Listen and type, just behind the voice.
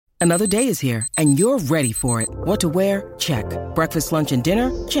Another day is here, and you're ready for it. What to wear? Check. Breakfast, lunch, and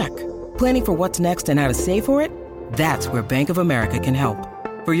dinner? Check. Planning for what's next and how to save for it? That's where Bank of America can help.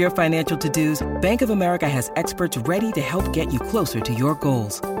 For your financial to-dos, Bank of America has experts ready to help get you closer to your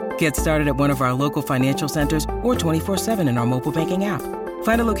goals. Get started at one of our local financial centers or 24/7 in our mobile banking app.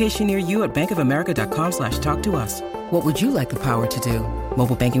 Find a location near you at bankofamerica.com/talktous. What would you like the power to do?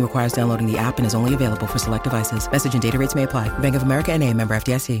 Mobile banking requires downloading the app and is only available for select devices. Message and data rates may apply. Bank of America N.A., member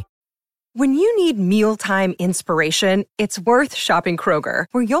FDIC. When you need mealtime inspiration, it's worth shopping Kroger,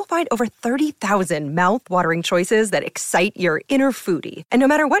 where you'll find over 30,000 mouth-watering choices that excite your inner foodie. And no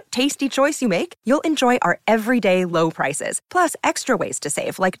matter what tasty choice you make, you'll enjoy our everyday low prices, plus extra ways to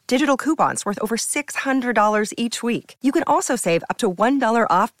save, like digital coupons worth over $600 each week. You can also save up to $1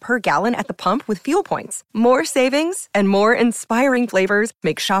 off per gallon at the pump with fuel points. More savings and more inspiring flavors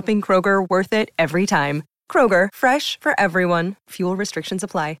make shopping Kroger worth it every time. Kroger, fresh for everyone. Fuel restrictions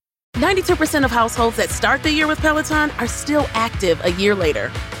apply. 92% of households that start the year with Peloton are still active a year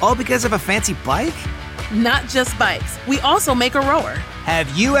later. All because of a fancy bike? Not just bikes. We also make a rower.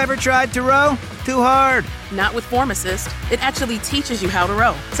 Have you ever tried to row? Too hard. Not with Form Assist. It actually teaches you how to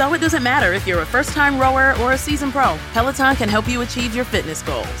row. So it doesn't matter if you're a first-time rower or a seasoned pro. Peloton can help you achieve your fitness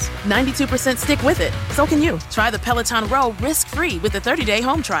goals. 92% stick with it. So can you. Try the Peloton Row risk-free with a 30-day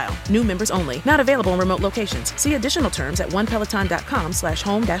home trial. New members only. Not available in remote locations. See additional terms at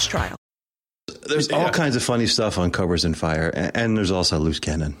onepeloton.com/home-trial. There's all kinds of funny stuff on Cobras and Fire, and there's also Loose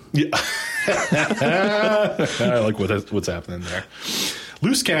Cannon. Yeah. I like what's happening there.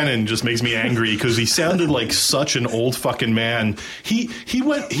 Loose Cannon just makes me angry because he sounded like such an old fucking man. He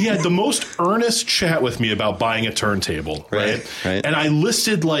had the most earnest chat with me about buying a turntable, right? And I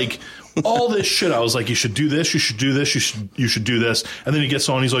listed like all this shit. I was like, you should do this, you should do this, you should do this. And then he gets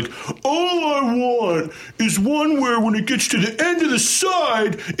on, he's like, all I want is one where when it gets to the end of the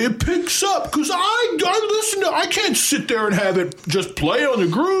side, it picks up. Because I can't sit there and have it just play on the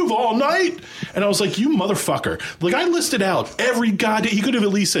groove all night. And I was like, you motherfucker. Like, I listed out every goddamn, he could have at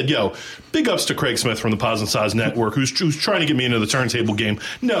least said, yo, big ups to Craig Smith from the Paz and Size Network, who's trying to get me into the turntable game.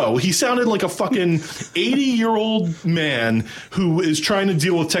 No, he sounded like a fucking 80-year-old man who is trying to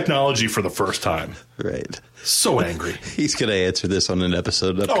deal with technology for the first time. Right. So angry. He's going to answer this on an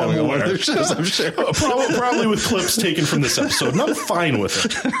episode upcoming on one of their shows, I'm sure. Probably with clips taken from this episode, and I'm fine with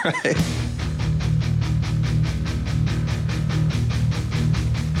it. Right.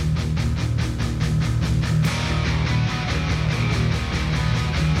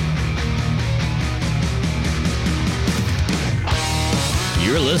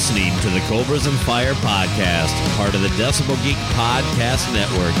 You're listening to the Cobras and Fire podcast, part of the Decibel Geek Podcast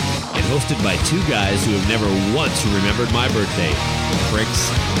Network, and hosted by two guys who have never once remembered my birthday,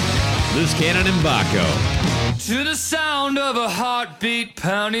 pricks, Loose Cannon and Baco. To the sound of a heartbeat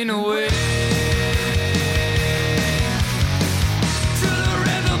pounding away.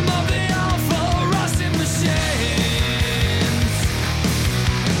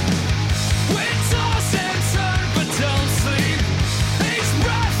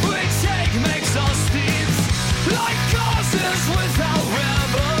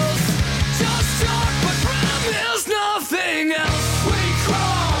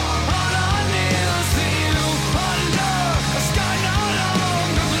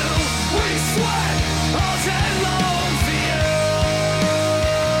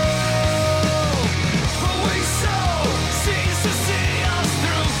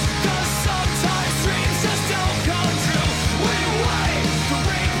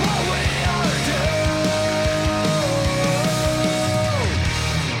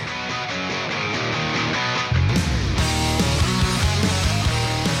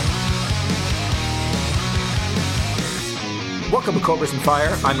 Welcome to Cobras and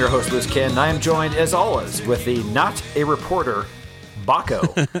Fire. I'm your host, Loose Cannon. I am joined, as always, with the not a reporter, Baco.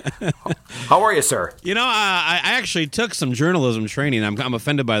 How are you, sir? You know, I actually took some journalism training. I'm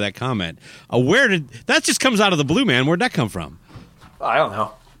offended by that comment. That just comes out of the blue, man. Where'd that come from? I don't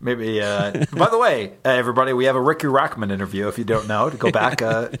know. Maybe. By the way, everybody, we have a Ricky Rockman interview. If you don't know, to go back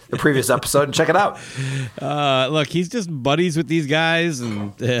the previous episode and check it out. Look, he's just buddies with these guys,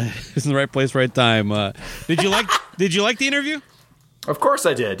 and he's in the right place, right time. Did you like the interview? Of course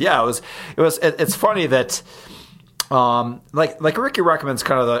I did. Yeah, it's funny that like Ricky Rockman's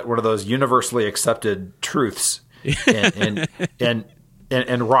kind of one of those universally accepted truths in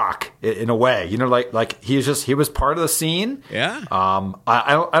rock in a way. You know, like he was part of the scene. Yeah.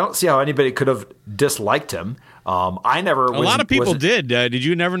 I don't see how anybody could have disliked him. I never. A lot of people did. Did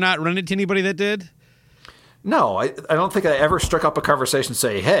you never not run into anybody that did? No, I don't think I ever struck up a conversation and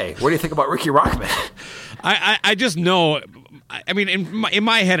say, hey, what do you think about Ricky Rockman? I just know I mean, in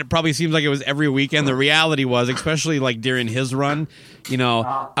my head, it probably seems like it was every weekend. The reality was, especially like during his run,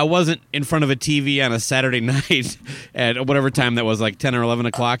 I wasn't in front of a TV on a Saturday night at whatever time that was, like 10 or 11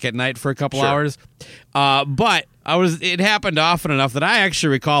 o'clock at night for a couple hours. But it happened often enough that I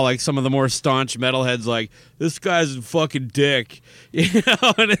actually recall like some of the more staunch metalheads like, this guy's a fucking dick,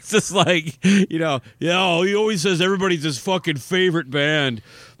 and it's just like, he always says everybody's his fucking favorite band.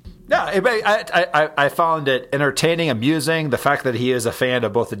 Yeah, I found it entertaining, amusing. The fact that he is a fan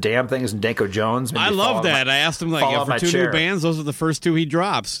of both the Damn Things and Danko Jones. I love that. I asked him for 2 new bands. Those are the first 2 he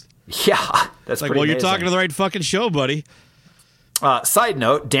drops. Yeah, that's like, pretty amazing. You're talking to the right fucking show, buddy. Side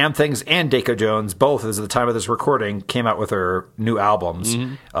note, Damn Things and Danko Jones, both as of the time of this recording, came out with their new albums.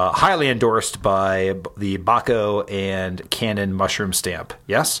 Mm-hmm. Highly endorsed by the Baco and Canon Mushroom Stamp.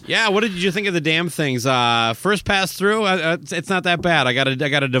 Yes? Yeah, what did you think of the Damn Things? First pass through, it's not that bad. I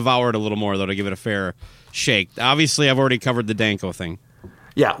gotta devour it a little more, though, to give it a fair shake. Obviously, I've already covered the Danko thing.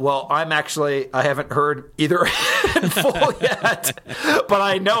 Yeah, well, I haven't heard either in full yet, but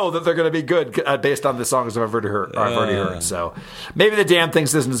I know that they're going to be good based on the songs I've already heard. So maybe the Damn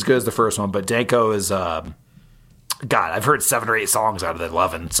Things isn't as good as the first one, but Danko is, God, I've heard 7 or 8 songs out of the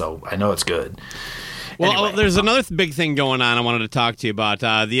 11, so I know it's good. Well, anyway, there's another big thing going on I wanted to talk to you about.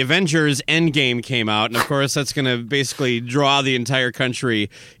 The Avengers Endgame came out, and of course that's going to basically draw the entire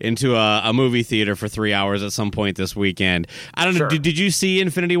country into a movie theater for 3 hours at some point this weekend. I don't know, did you see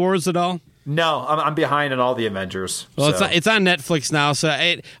Infinity Wars at all? No, I'm behind on all the Avengers. Well, so. It's on Netflix now, so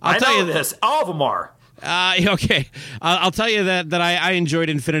I'll tell you this. All of them are. Okay, I'll tell you that I enjoyed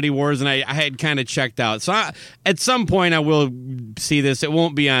Infinity Wars, and I had kind of checked out. So at some point I will see this. It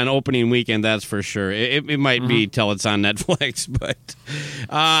won't be on opening weekend, that's for sure. It might be till it's on Netflix, but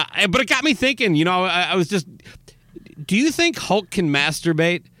it got me thinking. I was just. Do you think Hulk can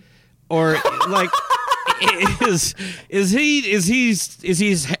masturbate, or like? Is he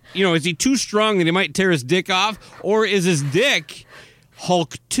too strong that he might tear his dick off, or is his dick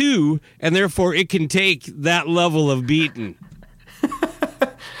Hulk 2, and therefore it can take that level of beating?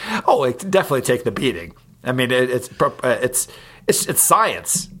 Oh, it can definitely take the beating. I mean, it's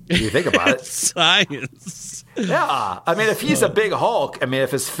science. If you think about it, science. Yeah, I mean, if he's a big Hulk, I mean,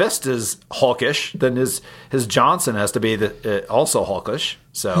 if his fist is hulkish, then his Johnson has to be also hulkish.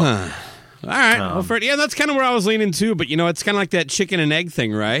 So. All right. Well, that's kind of where I was leaning too. But it's kind of like that chicken and egg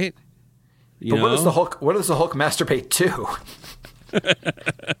thing, right? What does the Hulk masturbate to?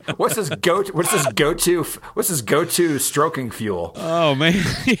 What's his go-to stroking fuel? Oh man,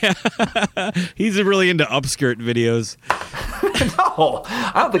 yeah, he's really into upskirt videos. No,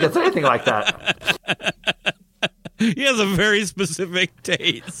 I don't think it's anything like that. He has a very specific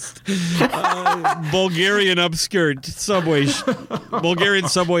taste. Bulgarian upskirt Bulgarian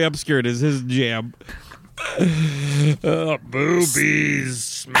subway upskirt is his jam. Boobies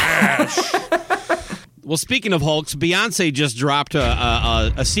smash. Well, speaking of Hulks, Beyonce just dropped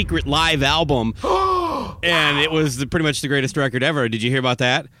a secret live album, and it was pretty much the greatest record ever. Did you hear about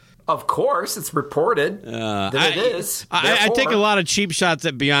that? Of course, it's reported that it is. I take a lot of cheap shots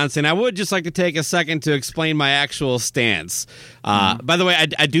at Beyonce, and I would just like to take a second to explain my actual stance. By the way,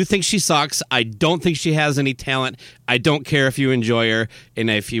 I do think she sucks. I don't think she has any talent. I don't care if you enjoy her, and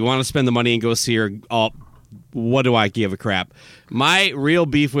if you want to spend the money and go see her, what do I give a crap? My real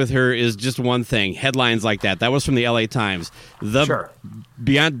beef with her is just one thing. Headlines like that. That was from the LA Times. Sure.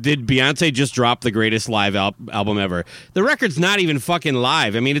 Did Beyonce just drop the greatest live album ever? The record's not even fucking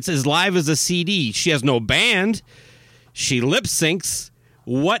live. I mean, it's as live as a CD. She has no band. She lip syncs.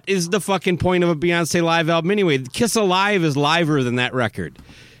 What is the fucking point of a Beyonce live album anyway? Kiss Alive is liver than that record.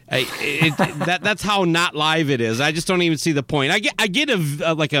 That's how not live it is. I just don't even see the point. I get a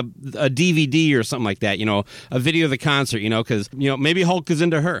DVD or something like that, a video of the concert, because maybe Hulk is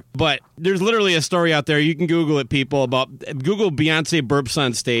into her. But there's literally a story out there. You can Google it, people. Google Beyonce burps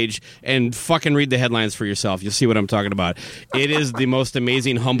on stage and fucking read the headlines for yourself. You'll see what I'm talking about. It is the most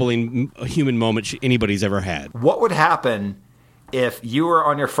amazing, humbling human moment anybody's ever had. What would happen if you were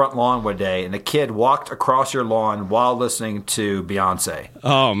on your front lawn one day and a kid walked across your lawn while listening to Beyonce?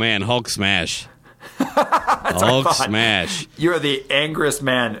 Oh, man, Hulk smash. Hulk smash. You're the angriest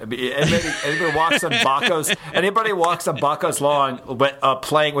man. Anybody walks on Baco's lawn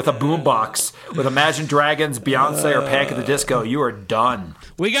playing with a boombox with Imagine Dragons, Beyonce, or Panic at the Disco, you are done.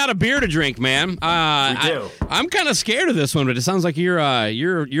 We got a beer to drink, man. We do. I'm kind of scared of this one, but it sounds like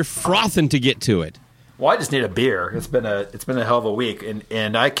you're frothing to get to it. Well, I just need a beer. It's been a hell of a week,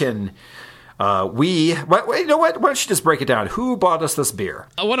 and I can You know what? Why don't you just break it down? Who bought us this beer?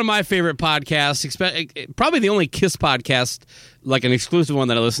 One of my favorite podcasts, probably the only Kiss podcast, like an exclusive one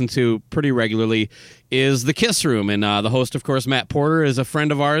that I listen to pretty regularly, is The Kiss Room. And the host, of course, Matt Porter, is a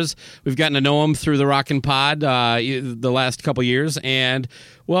friend of ours. We've gotten to know him through the Rockin' Pod the last couple years. And,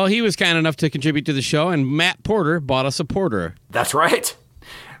 well, he was kind enough to contribute to the show, and Matt Porter bought us a porter. That's right.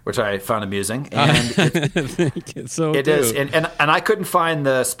 Which I found amusing, and it is. And I couldn't find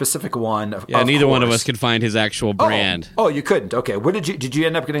the specific one. Neither one of us could find his actual brand. Oh, you couldn't. Okay, what did you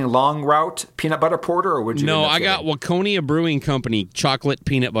end up getting? Long Route peanut butter porter, or would you? No, I got Waconia Brewing Company chocolate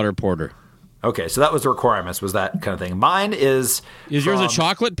peanut butter porter. Okay, so that was the requirements. Was that kind of thing? Mine is. Is yours a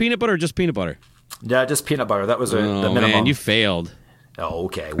chocolate peanut butter or just peanut butter? Yeah, just peanut butter. That was the minimum. Man, you failed. Oh,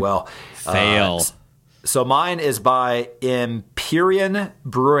 okay. Well, fail. So mine is by Empyrean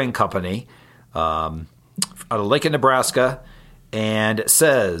Brewing Company out of Lincoln, Nebraska, and it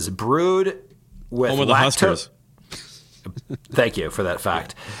says brewed with home of the Huskers. Thank you for that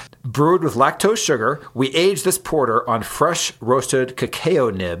fact. Brewed with lactose sugar, we aged this porter on fresh roasted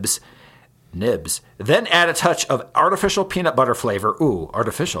cacao nibs, then add a touch of artificial peanut butter flavor. Ooh,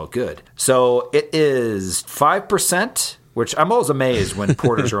 artificial, good. So it is 5%. Which I'm always amazed when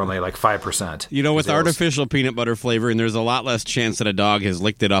porters are only like 5%. You know, with artificial peanut butter flavor, and there's a lot less chance that a dog has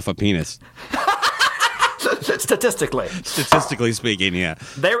licked it off a penis. Statistically speaking, yeah.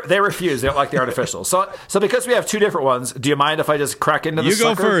 They refuse. They don't like the artificial. So because we have two different ones, do you mind if I just crack into this? You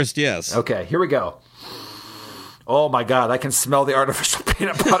go first, yes. Okay, here we go. Oh my God, I can smell the artificial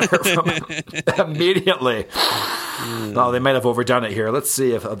peanut butter immediately. Oh, they might have overdone it here. Let's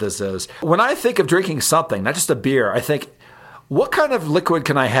see if this is. When I think of drinking something, not just a beer, I think, what kind of liquid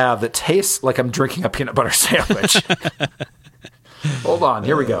can I have that tastes like I'm drinking a peanut butter sandwich? Hold on,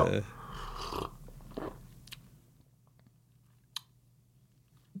 here we go.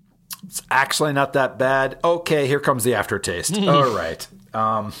 It's actually not that bad. Okay, here comes the aftertaste. All right.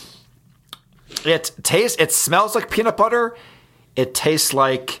 It smells like peanut butter. It tastes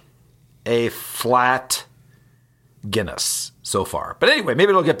like a flat Guinness so far. But anyway,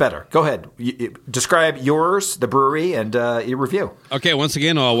 maybe it'll get better. Go ahead. Describe yours, the brewery, and your review. Okay, once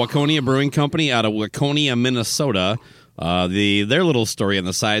again, Waconia Brewing Company out of Waconia, Minnesota. Their little story on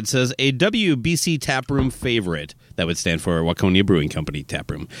the side says, a WBC taproom favorite. That would stand for Waconia Brewing Company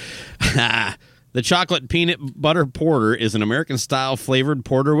taproom. The chocolate peanut butter porter is an American-style flavored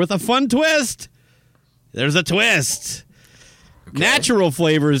porter with a fun twist. There's a twist. Okay. Natural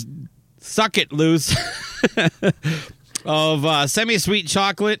flavors, suck it loose, of semi-sweet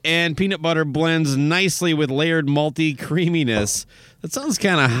chocolate and peanut butter blends nicely with layered malty creaminess. That sounds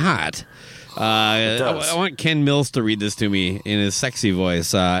kind of hot. I want Ken Mills to read this to me in his sexy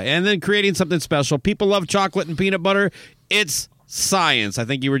voice. And then creating something special. People love chocolate and peanut butter. It's science. I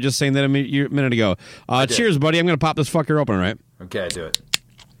think you were just saying that a minute ago. Cheers, buddy. I'm going to pop this fucker open, right? Okay, do it.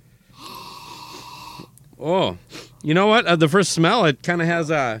 Oh, you know what? The first smell, it kind of has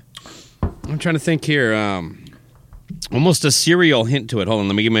a... I'm trying to think here. Almost a cereal hint to it. Hold on,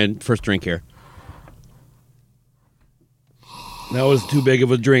 let me get my first drink here. That was too big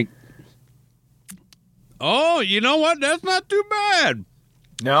of a drink. Oh, you know what? That's not too bad.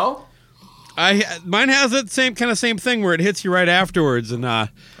 No? Mine has that same thing where it hits you right afterwards, and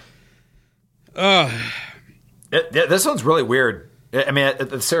this one's really weird. I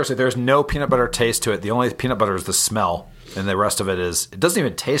mean, seriously, there's no peanut butter taste to it. The only peanut butter is the smell, and the rest of it doesn't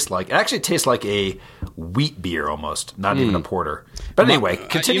even taste like. It actually tastes like a wheat beer almost, not even a porter. But anyway,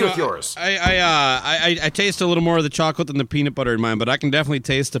 continue with yours. I taste a little more of the chocolate than the peanut butter in mine, but I can definitely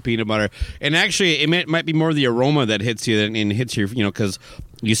taste the peanut butter. And actually, it might be more the aroma that hits you and hits your, because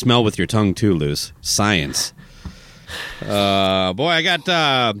you smell with your tongue too, Luce. Science. Boy, I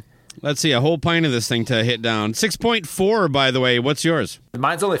got. Let's see, a whole pint of this thing to hit down. 6.4, by the way. What's yours?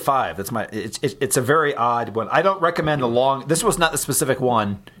 Mine's only 5. That's it's a very odd one. I don't recommend a long. This was not the specific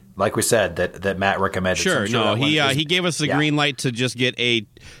one, like we said, that Matt recommended. Sure, no, he gave us the green light to just get a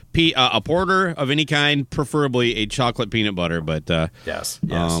porter of any kind, preferably a chocolate peanut butter. But yes.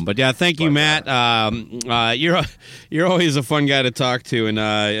 But yeah, thank you, Matt. You're always a fun guy to talk to, and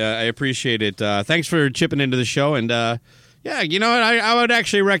I appreciate it. Thanks for chipping into the show, and. Yeah, you know what? I would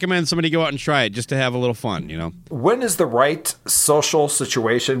actually recommend somebody go out and try it just to have a little fun, When is the right social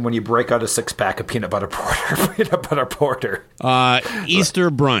situation when you break out a 6-pack of peanut butter porter? Easter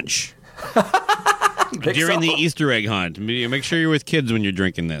brunch. During the Easter egg hunt. Make sure you're with kids when you're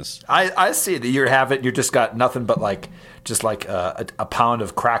drinking this. I see that you just got nothing but like a pound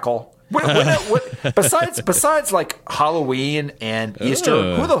of crackle. Besides like Halloween and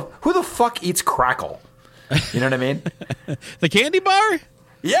Easter, who the fuck eats crackle? You know what I mean? The candy bar?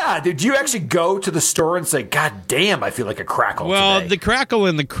 Yeah, did you actually go to the store and say, God damn, I feel like a Crackle today? The Crackle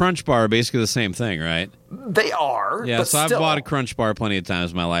and the Crunch Bar are basically the same thing, right? They are. Yeah, but so still. I've bought a Crunch Bar plenty of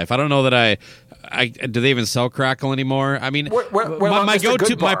times in my life. I don't know that I do they even sell Crackle anymore? I mean,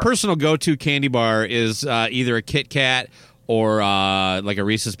 my personal go-to candy bar is either a Kit Kat or like a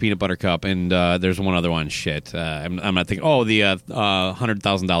Reese's Peanut Butter Cup, and there's one other one. Shit, I'm not thinking. Oh, the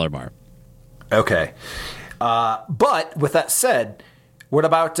 $100,000 bar. Okay, but with that said, what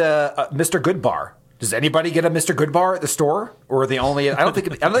about Mr. Good Bar? Does anybody get a Mr. Good Bar at the store, or are they only? I don't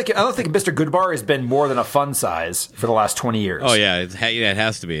think Mr. Good Bar has been more than a fun size for the last 20 years. Oh yeah, it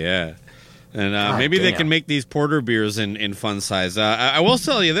has to be. Yeah. And maybe they can make these porter beers in fun size. I will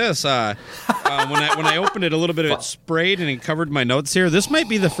tell you this: when I opened it, a little bit of it sprayed and it covered my notes here. This might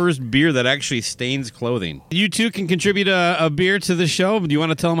be the first beer that actually stains clothing. You too can contribute a beer to the show. Do you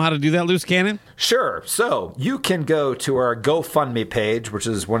want to tell them how to do that, Loose Cannon? Sure. So you can go to our GoFundMe page, which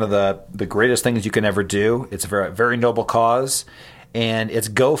is one of the greatest things you can ever do. It's a very, very noble cause, and it's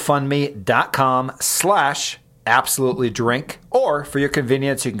GoFundMe.com/Absolutely Drink, or for your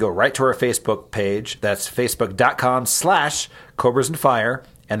convenience, you can go right to our Facebook page. That's Facebook.com/Cobras and Fire,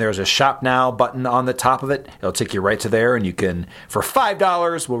 and there's a Shop Now button on the top of it. It'll take you right to there, and you can, for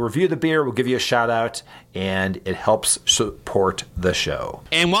 $5, we'll review the beer, we'll give you a shout out, and it helps support the show.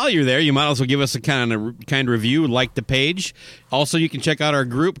 And while you're there, you might also give us a kind review, like the page. Also, you can check out our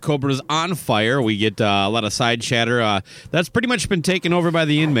group, Cobras on Fire. We get a lot of side chatter. That's pretty much been taken over by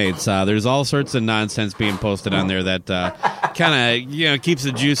the inmates. There's all sorts of nonsense being posted on there that kind of keeps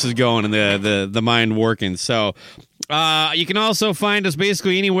the juices going and the mind working. So you can also find us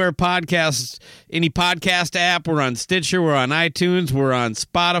basically anywhere any podcast app. We're on Stitcher, we're on iTunes, we're on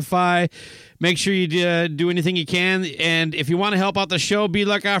Spotify. Make sure you do anything you can. And if you want to help out the show, be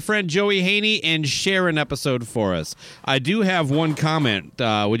like our friend Joey Haney and share an episode for us. I do have one comment.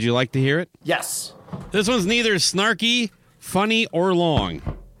 Would you like to hear it? Yes. This one's neither snarky, funny, or long.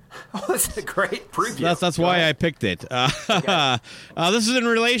 Oh, that's a great preview. That's why I picked it. Okay. This is in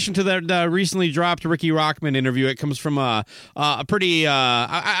relation to the recently dropped Ricky Rockman interview. It comes from a pretty,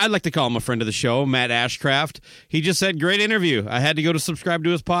 I'd like to call him a friend of the show, Matt Ashcraft. He just said, great interview. I had to go to subscribe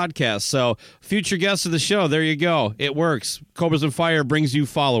to his podcast. So future guest of the show, there you go. It works. Cobras and Fire brings you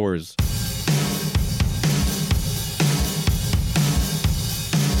followers.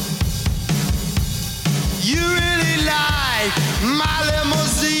 You really like my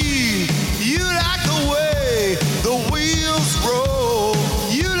limousine. You like the way the wheels roll.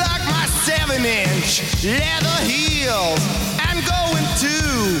 You like my 7-inch leather heels. I'm going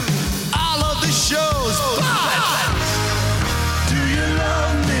to all of the shows. But do you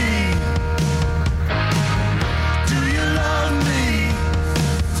love me? Do you love me?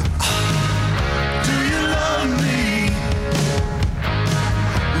 Do you love me?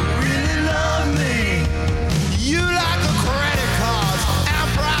 Really love me? You like the credit cards and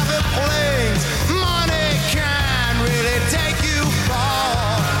private planes. Money can really take you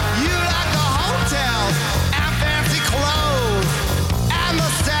far. You like the hotels and fancy clothes and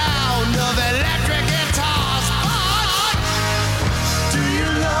the sound of electric guitars. But do you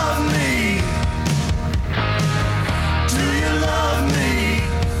love me? Do you love me?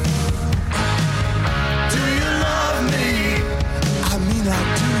 Do you love me? I mean,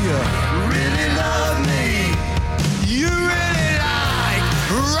 like, do you really love me? You really like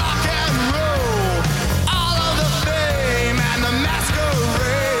rock and roll, all of the fame and the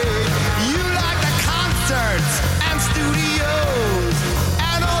masquerade. You like the concerts and studios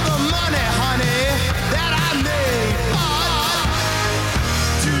and all the money, honey, that I made. But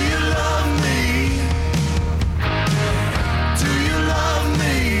do you love me? Do you love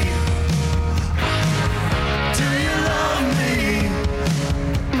me? Do you love me?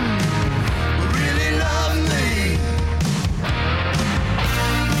 Really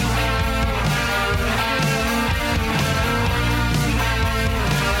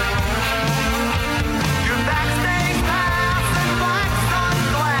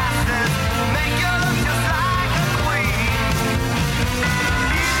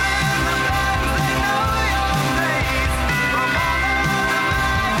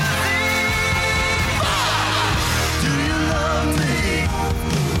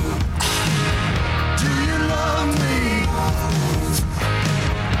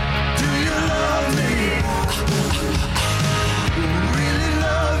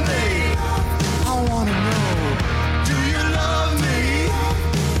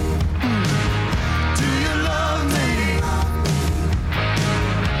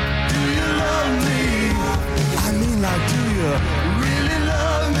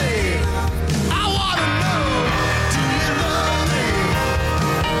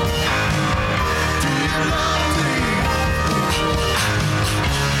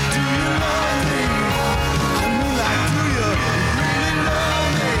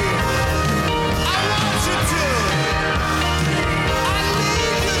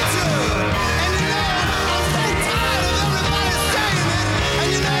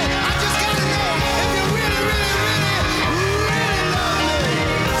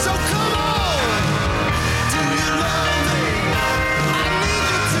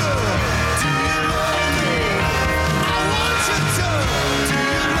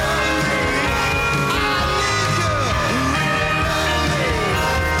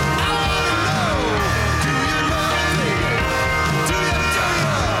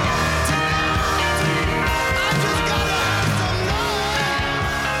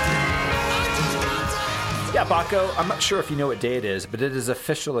Yeah, Baco, I'm not sure if you know what day it is, but it is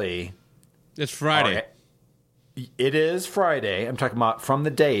officially... It's Friday. It is Friday. I'm talking about from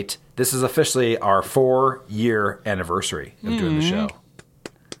the date. This is officially our 4-year anniversary of doing the show.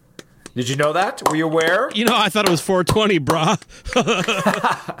 Did you know that? Were you aware? You know, I thought it was 420, brah.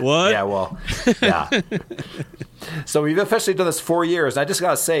 What? Yeah, well, yeah. So we've officially done this 4 years. I just got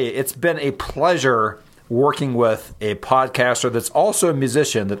to say, it's been a pleasure working with a podcaster that's also a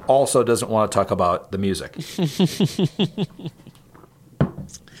musician that also doesn't want to talk about the music.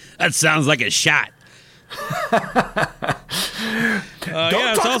 That sounds like a shot.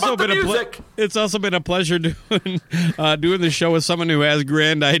 It's also been a pleasure doing the show with someone who has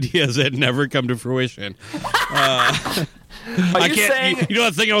grand ideas that never come to fruition. You know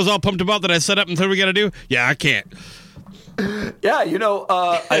that thing I was all pumped about that I set up and said we got to do? Yeah, I can't. Yeah, you know,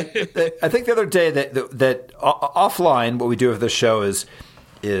 I think the other day that offline what we do with this show is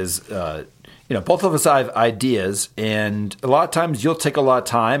you know, both of us have ideas, and a lot of times you'll take a lot of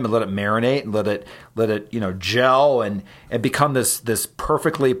time and let it marinate and let it you know, gel and become this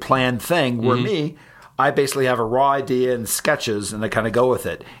perfectly planned thing. Where I basically have a raw idea and sketches, and I kind of go with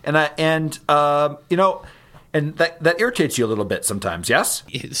it. And you know, and that irritates you a little bit sometimes. Yes,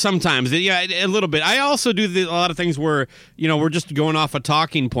 sometimes, yeah, a little bit. I also do a lot of things where, you know, we're just going off of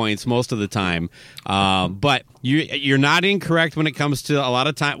talking points most of the time. But you're not incorrect when it comes to a lot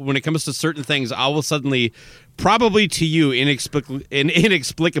of time. When it comes to certain things, I will suddenly, probably to you,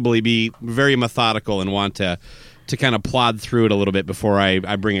 inexplicably be very methodical and want to kind of plod through it a little bit before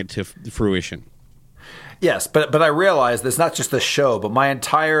I bring it to fruition. Yes, but I realize that's not just the show, but my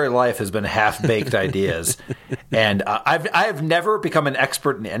entire life has been half-baked ideas, and I've never become an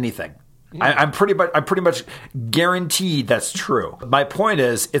expert in anything. I'm pretty much guaranteed that's true. My point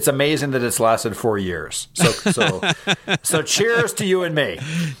is, it's amazing that it's lasted 4 years. So cheers to you and me.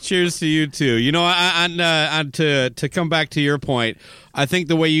 Cheers to you too. You know, to come back to your point, I think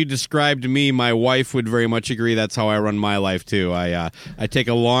the way you described me, my wife would very much agree. That's how I run my life too. I take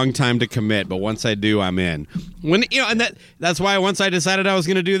a long time to commit, but once I do, I'm in. And that's why once I decided I was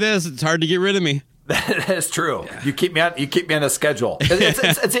going to do this, it's hard to get rid of me. That is true. You keep me on a schedule.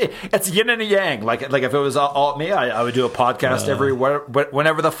 It's yin and a yang. Like if it was all me, I would do a podcast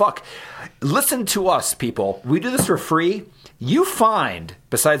whenever the fuck. Listen to us, people. We do this for free. You find,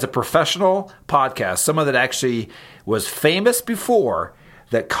 besides a professional podcast, someone that actually was famous before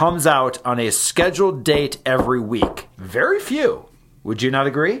that comes out on a scheduled date every week. Very few. Would you not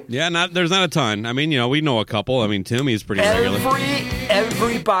agree? Yeah, there's not a ton. I mean, you know, we know a couple. I mean, Timmy's pretty regular.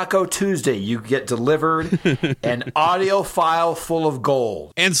 Every Baco Tuesday, you get delivered an audio file full of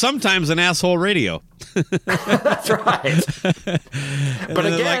gold. And sometimes an asshole radio. That's right. But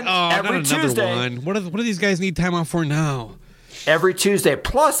again, every Tuesday. One. What do these guys need time off for now? Every Tuesday,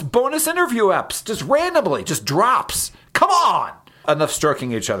 plus bonus interview eps, just randomly, just drops. Come on. Enough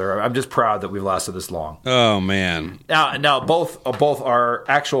stroking each other. I'm just proud that we've lasted this long. Oh, man. Now both our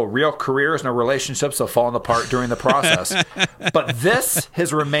actual real careers and our relationships have fallen apart during the process. But this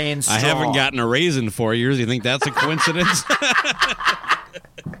has remained strong. I haven't gotten a raise in 4 years. You think that's a coincidence?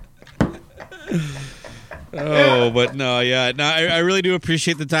 Oh, but no, yeah. No, I really do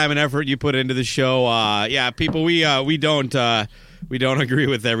appreciate the time and effort you put into the show. Yeah, people, we don't agree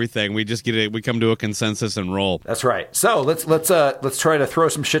with everything. We just we come to a consensus and roll. That's right. So let's try to throw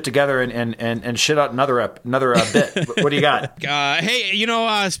some shit together and shit out another bit. What do you got? Hey, you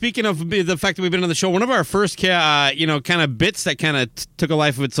know, speaking of the fact that we've been on the show, one of our first kind of bits that kind of took a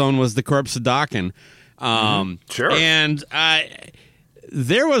life of its own was the Corpse of Dokken. Sure. And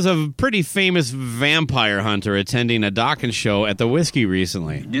there was a pretty famous vampire hunter attending a Dokken show at the Whiskey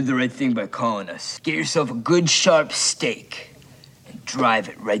recently. You did the right thing by calling us. Get yourself a good sharp stake and drive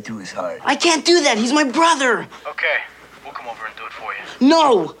it right through his heart. I can't do that. He's my brother. Okay, we'll come over and do it for you.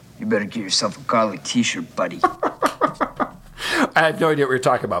 No! You better get yourself a garlic t-shirt, buddy. I have no idea what you're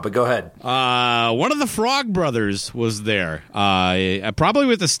talking about, but go ahead. One of the Frog Brothers was there, probably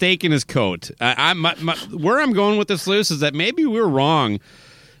with a stake in his coat. Where I'm going with this, Luce, is that maybe we're wrong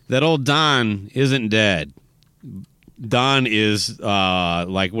that old Don isn't dead. Don is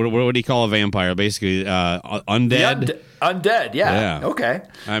like what do you call a vampire? Basically, undead. Undead, yeah. Okay.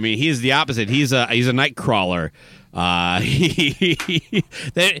 I mean, he's the opposite. He's a night crawler. It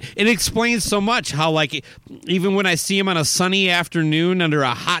explains so much how, like, even when I see him on a sunny afternoon under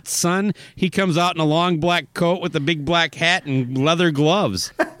a hot sun, he comes out in a long black coat with a big black hat and leather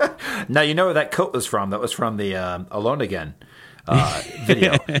gloves. Now, you know where that coat was from. That was from the Alone Again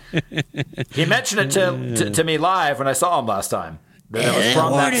video. He mentioned it to me live when I saw him last time. That it was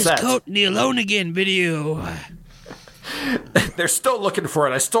from that set. Coat in the Alone Again video. They're still looking for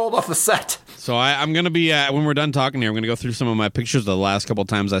it. I stole it off the set. So I'm going to be, when we're done talking here, I'm going to go through some of my pictures of the last couple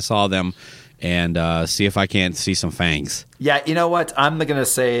times I saw them and see if I can't see some fangs. Yeah, you know what? I'm going to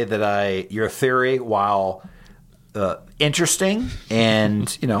say that your theory, while interesting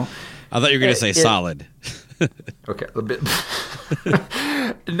and, you know. I thought you were going to say solid. Okay. A bit.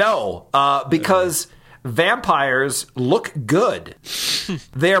 No, because vampires look good.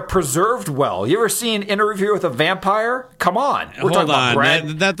 They are preserved well. You ever seen Interview with a Vampire? Come on. Hold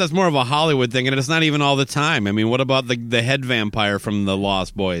on. That's more of a Hollywood thing, and it's not even all the time. I mean, what about the head vampire from The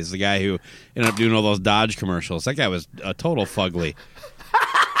Lost Boys, the guy who ended up doing all those Dodge commercials? That guy was a total fugly.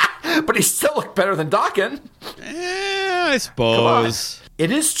 But he still looked better than Dokken. I suppose.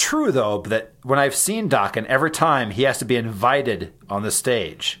 It is true, though, that when I've seen Dokken, every time he has to be invited on the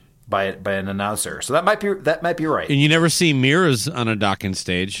stage by an announcer. So that might be right. And you never see mirrors on a Dokken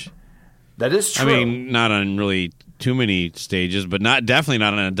stage. That is true. I mean, not on really too many stages, but definitely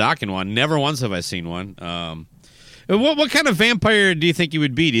not on a Dokken one. Never once have I seen one. What kind of vampire do you think you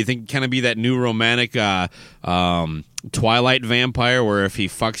would be? Do you think kind of be that new romantic Twilight vampire where if he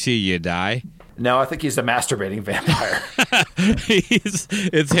fucks you, you die? No, I think he's a masturbating vampire.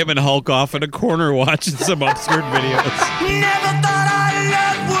 It's him and Hulk off in a corner watching some absurd videos. Never thought our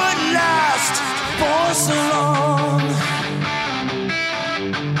love would last for so long.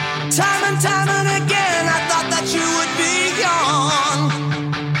 Time and time and again, I thought that you would be gone.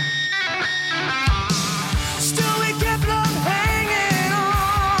 Still we kept love hanging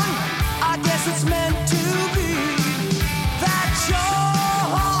on. I guess it's meant to be that your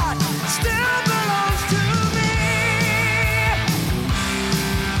heart still belongs to me.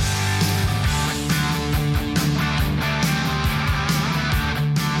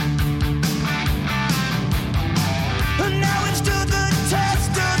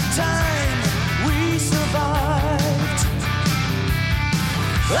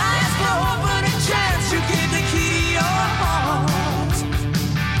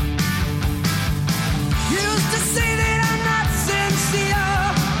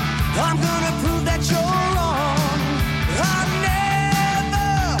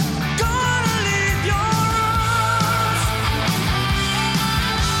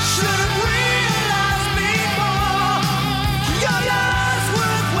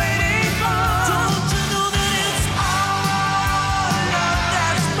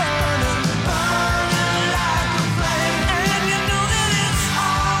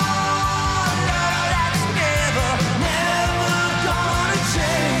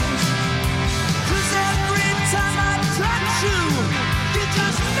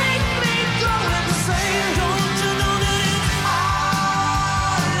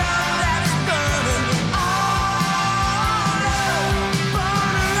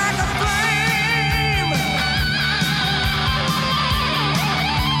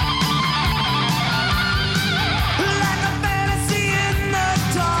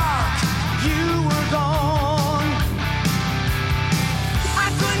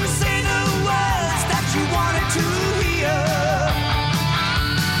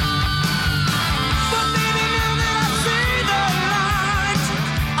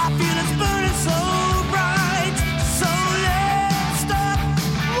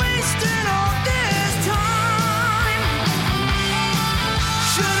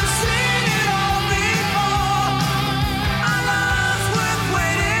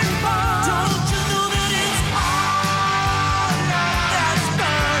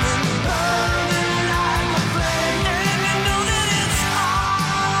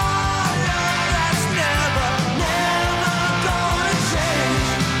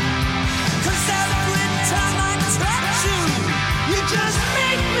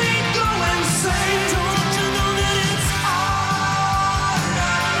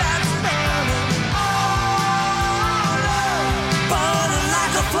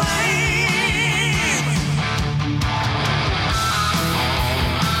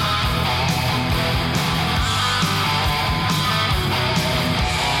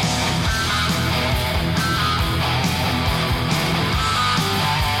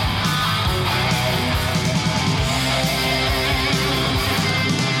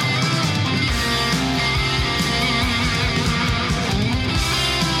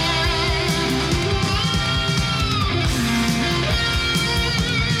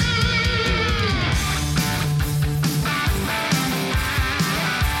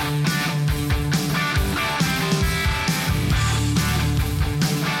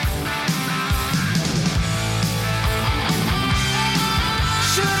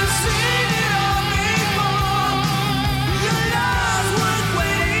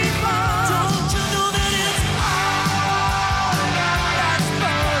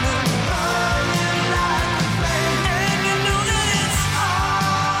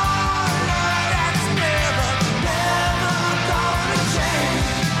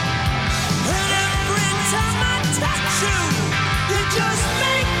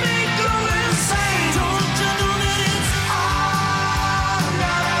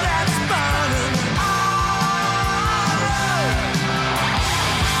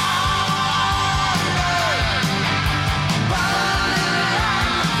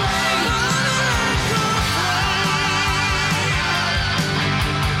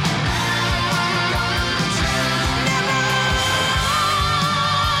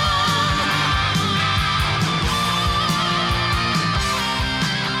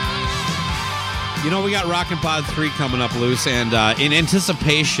 You know, we got Rockin' Pod 3 coming up, Luce, and in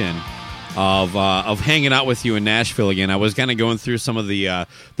anticipation of hanging out with you in Nashville again, I was kind of going through some of the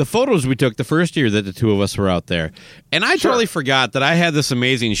photos we took the first year that the two of us were out there. And I totally forgot that I had this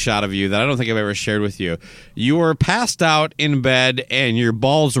amazing shot of you that I don't think I've ever shared with you. You were passed out in bed and your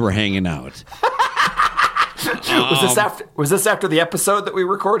balls were hanging out. Was this after the episode that we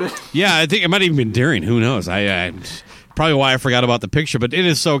recorded? Yeah, I think it might have even been during. Who knows? I probably why I forgot about the picture, but it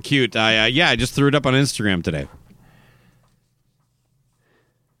is so cute. I just threw it up on Instagram today.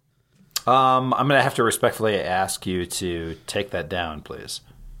 I'm going to have to respectfully ask you to take that down, please.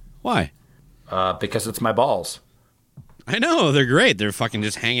 Why? Because it's my balls. I know, they're great. They're fucking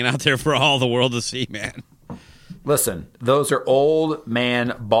just hanging out there for all the world to see, man. Listen, those are old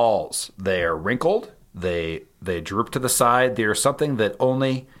man balls. They are wrinkled. They droop to the side. They are something that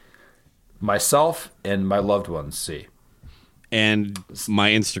only myself and my loved ones see. And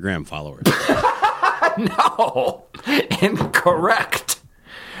my Instagram followers. No, incorrect.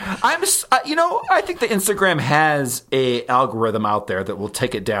 I think the Instagram has a algorithm out there that will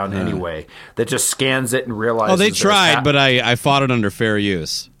take it down anyway. That just scans it and realizes. Oh, they tried, but I fought it under fair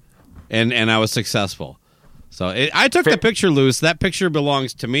use, and I was successful. So I took the picture, Luce. That picture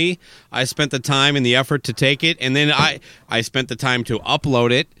belongs to me. I spent the time and the effort to take it, and then I spent the time to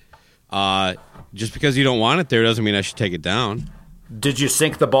upload it. Just because you don't want it there doesn't mean I should take it down. Did you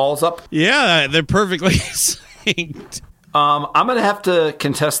sync the balls up? Yeah, they're perfectly synced. I'm going to have to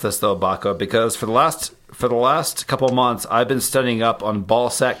contest this, though, Baco, because for the last couple of months, I've been studying up on ball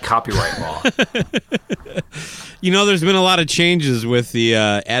sack copyright law. You know, there's been a lot of changes with the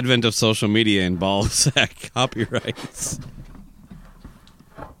advent of social media and ball sack copyrights.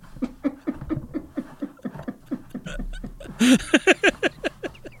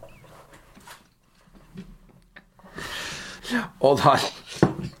 Hold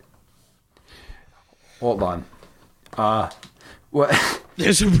on. What?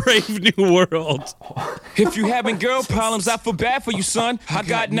 There's a brave new world. If you having girl problems, I feel bad for you, son. I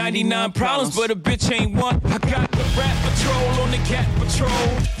got 99 problems, but a bitch ain't one. I got the rap patrol on the cat patrol.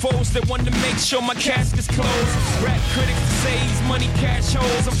 Foes that want to make sure my casket's closed. Rap critics to say he's money cash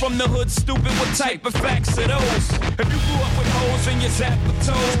holes. I'm from the hood, stupid. What type of facts are those? If you grew up with hoes in your zap of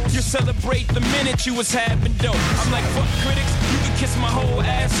toes, you celebrate the minute you was having dope. I'm like, fuck critics, you can kiss my whole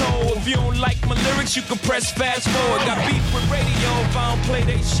asshole. If you don't like my lyrics, you can press fast forward. Got beef with radio if I don't play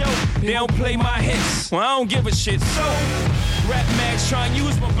they show. They don't play my hits. Well, I don't give a shit. So, rap mags try and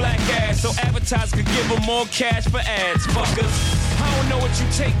use my black ass so advertisers could give them more cash for ads. Fuckers. I don't know what you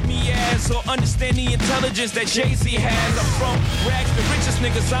take me as or understand the intelligence that Jay-Z has. I'm from rags, the richest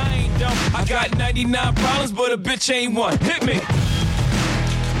niggas, I ain't dumb. I got 99 problems, but a bitch ain't one. Hit me.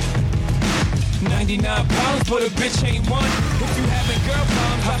 99 problems, but a bitch ain't one. If you having girl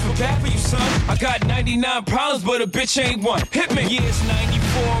problems, I feel bad for you, son. I got 99 problems, but a bitch ain't one. Hit me. Yeah, it's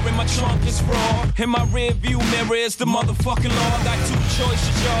 94 and my trunk is raw. In my rear view mirror is the motherfucking law. I got two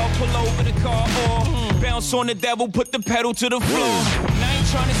choices, y'all. Pull over the car or bounce on the devil, put the pedal to the floor. And I ain't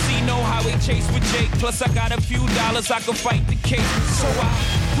trying to see no highway chase with Jake. Plus I got a few dollars, I can fight the case. So I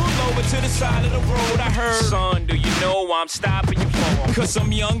pull over to the side of the road. I heard, son, do you know why I'm stopping you for? Cause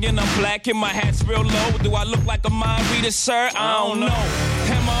I'm young and I'm black and my hat's real low. Do I look like a mind reader, sir? I don't know.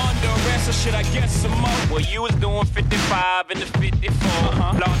 Am I under arrest or should I guess some more? Well, you was doing 55 in the 54.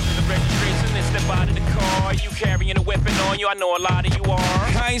 Lost in the registration and step out of the car. You carrying a weapon on you, I know a lot of you are.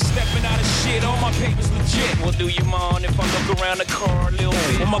 I ain't stepping out of shit, all my papers legit. Well, do you mind if I look around the car a little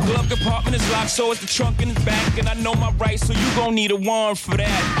bit? Well, my glove compartment is locked, so it's the trunk in the back. And I know my rights, so you gon' need a warrant for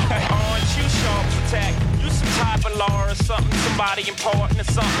that. Aren't you sharp attack? You some type of law or something, somebody important or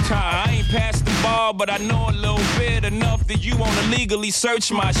something. I ain't passed the bar, but I know a little bit enough that you wanna legally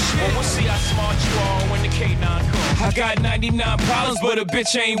search my shit. Well, we'll see how smart you are when the K9 comes. I got 99 problems, but a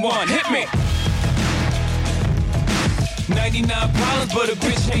bitch ain't one. Hit me. 99 problems, but a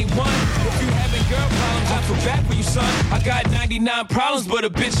bitch ain't one. If you having girl problems, I feel bad for you, son. I got 99 problems, but a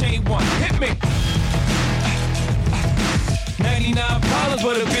bitch ain't one. Hit me. 99 problems,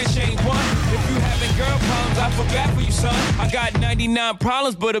 but a bitch ain't one. If you having girl problems, I feel bad for you, son. I got 99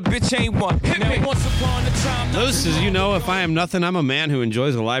 problems, but a bitch ain't one. Hit me. Once upon a time. Those, as you know, if I am nothing, I'm a man who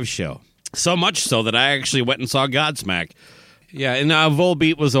enjoys a live show. So much so that I actually went and saw Godsmack. Yeah, and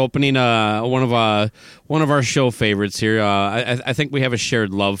Volbeat was opening one of our show favorites here. I think we have a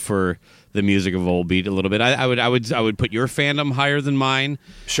shared love for the music of Volbeat a little bit. I would put your fandom higher than mine.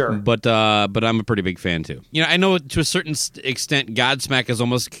 Sure, but I'm a pretty big fan too. You know, I know to a certain extent, Godsmack is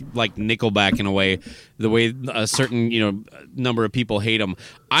almost like Nickelback in a way. The way a certain number of people hate them.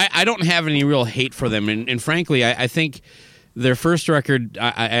 I don't have any real hate for them, and frankly, I think Their first record,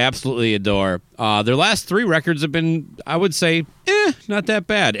 I absolutely adore. Their last 3 records have been, I would say, not that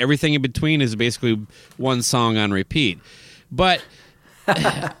bad. Everything in between is basically one song on repeat. But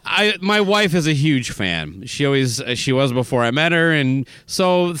my wife is a huge fan. She was before I met her, and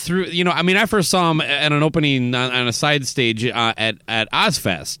so through, I first saw them at an opening on a side stage at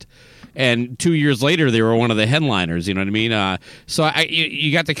Ozfest. And 2 years later, they were one of the headliners. You know what I mean? So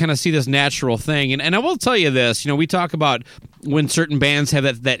you got to kind of see this natural thing. And I will tell you this. We talk about when certain bands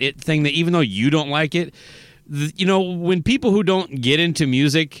have that it thing that even though you don't like it, when people who don't get into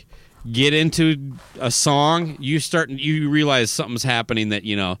music get into a song, you realize something's happening that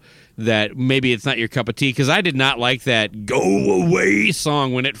that maybe it's not your cup of tea. Because I did not like that "Go Away"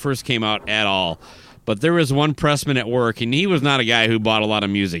 song when it first came out at all. But there was one pressman at work, and he was not a guy who bought a lot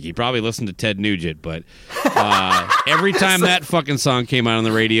of music. He probably listened to Ted Nugent, but every time that fucking song came out on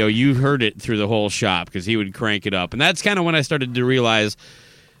the radio, you heard it through the whole shop because he would crank it up. And that's kind of when I started to realize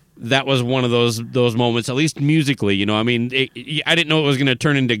that was one of those moments, at least musically. I didn't know it was going to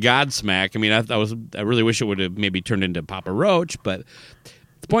turn into Godsmack. I really wish it would have maybe turned into Papa Roach, but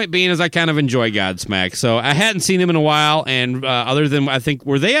the point being is I kind of enjoy Godsmack. So I hadn't seen him in a while, and other than, I think,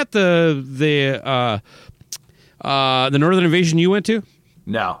 were they at the Northern Invasion you went to?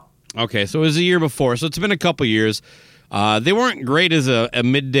 No. Okay, so it was a year before, so it's been a couple years. They weren't great as a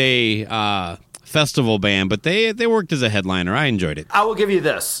midday festival band, but they worked as a headliner. I enjoyed it. I will give you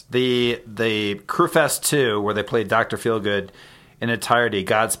this. The Crewfest 2, where they played Dr. Feelgood in entirety,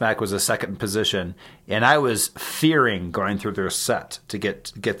 Godsmack was a second position, and I was fearing going through their set to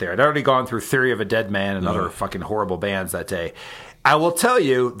get there. I'd already gone through Theory of a Dead Man and other fucking horrible bands that day. I will tell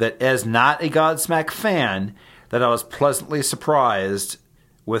you that as not a Godsmack fan, that I was pleasantly surprised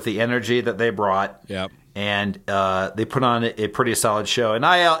with the energy that they brought. Yep. And they put on a pretty solid show. And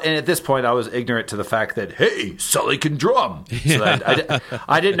at this point, I was ignorant to the fact that, hey, Sully can drum. So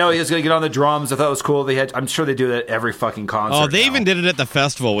I didn't know he was going to get on the drums. I thought it was cool. I'm sure they do that every fucking concert. Oh, they even did it at the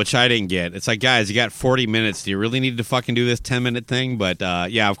festival, which I didn't get. It's like, guys, you got 40 minutes. Do you really need to fucking do this 10-minute thing? But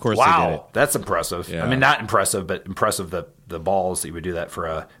yeah, of course they did it. That's impressive. Yeah. I mean, not impressive, but impressive the balls that you would do that for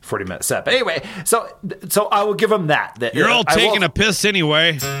a 40-minute set. But anyway, so I will give them that you're all taking a piss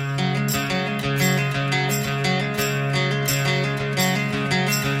anyway.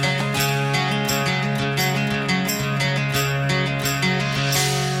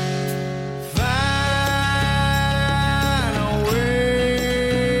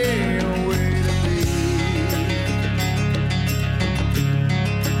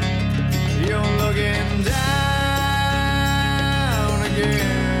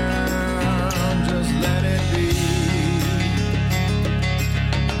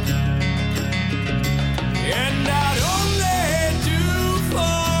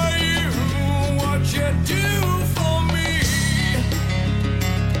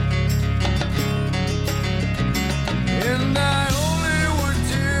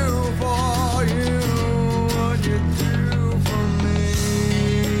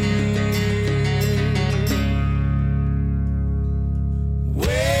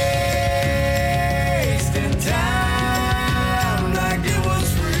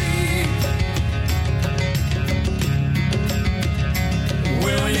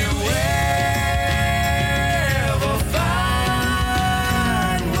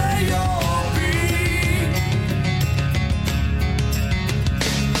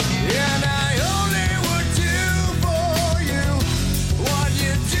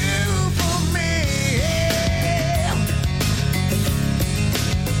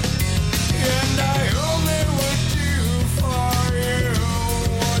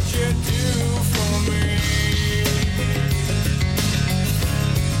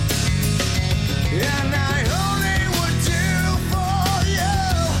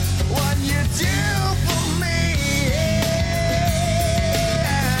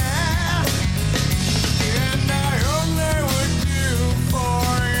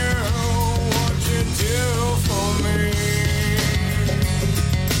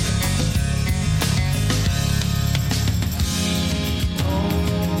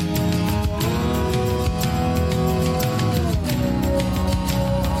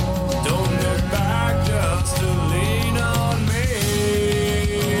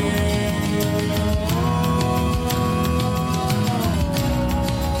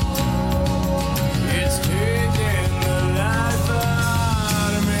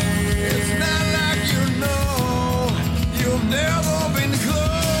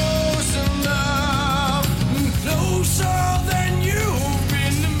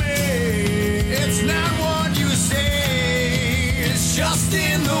 Just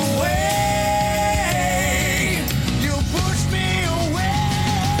in the way you push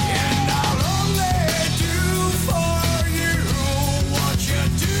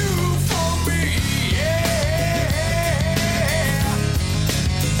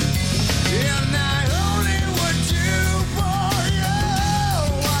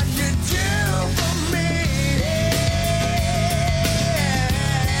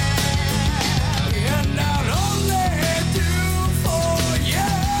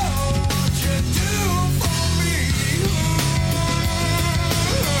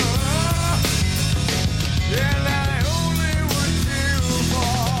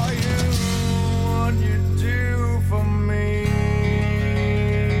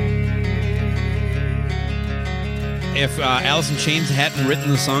if Alice in Chains hadn't written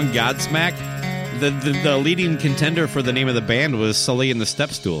the song Godsmack, the leading contender for the name of the band was Sully and the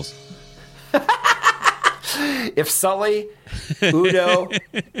Stepstools. If Sully,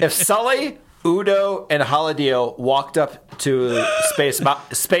 Udo, and Holiday walked up to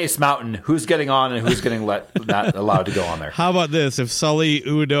Space Mountain, who's getting on and who's getting not allowed to go on there? How about this? If Sully,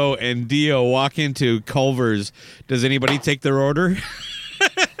 Udo, and Dio walk into Culver's, does anybody take their order?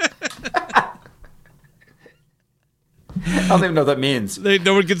 I don't even know what that means.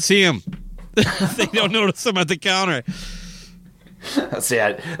 No one can see him. They don't notice him at the counter. See,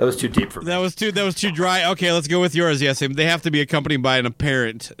 that was too deep for me. That was too dry. Okay, let's go with yours. Yes, they have to be accompanied by a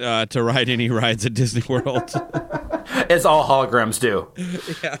parent to ride any rides at Disney World. It's all holograms do.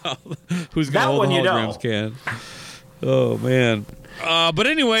 Yeah, who's gonna hold the holograms can? Oh man. But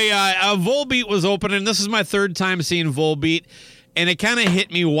anyway, Volbeat was open, and this is my third time seeing Volbeat. And it kind of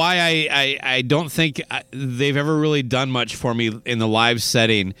hit me why I don't think they've ever really done much for me in the live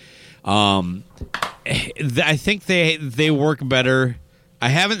setting. I think they work better. I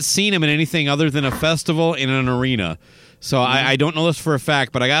haven't seen them in anything other than a festival in an arena. So I don't know this for a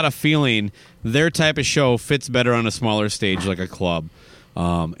fact, but I got a feeling their type of show fits better on a smaller stage like a club.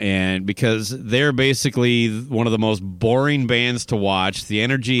 And because they're basically one of the most boring bands to watch, the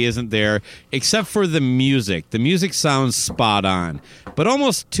energy isn't there, except for the music. The music sounds spot on, but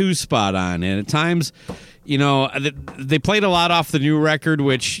almost too spot on. And at times, they played a lot off the new record,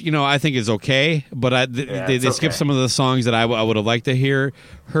 which, I think is okay, but they skipped some of the songs that I would have liked to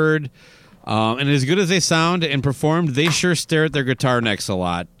heard. And as good as they sound and performed, they sure stare at their guitar necks a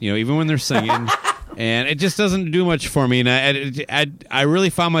lot, even when they're singing. And it just doesn't do much for me. And I really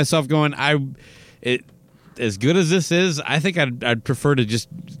found myself going, as good as this is, I think I'd prefer to just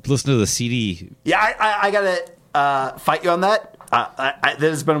listen to the CD. Yeah, I got to fight you on that. This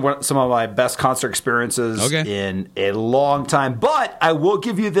has been some of my best concert experiences in a long time. But I will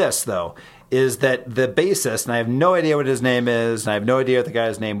give you this, though, is that the bassist, and I have no idea what his name is, and I have no idea what the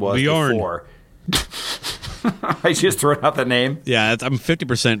guy's name was before. I just threw out the name. Yeah, I'm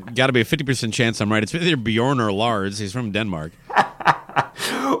 50%. Got to be a 50% chance I'm right. It's either Bjorn or Lars. He's from Denmark.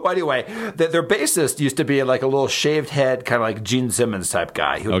 Well, anyway, their bassist used to be like a little shaved head, kind of like Gene Simmons type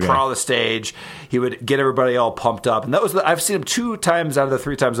guy. He would prowl the stage. He would get everybody all pumped up. And I've seen him 2 times out of the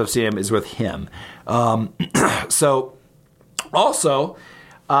 3 times I've seen him is with him. So, also,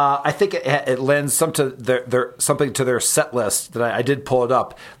 I think it lends something to their set list that I did pull it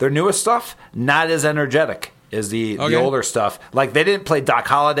up. Their newest stuff, not as energetic as the older stuff. Like, they didn't play Doc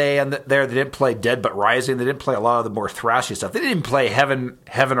Holliday there. They didn't play Dead But Rising. They didn't play a lot of the more thrashy stuff. They didn't even play Heaven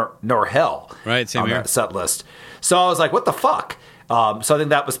nor Hell same on here. that set list. So I was like, what the fuck? So I think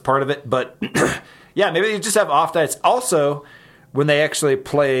that was part of it. But, yeah, maybe you just have off nights. Also, when they actually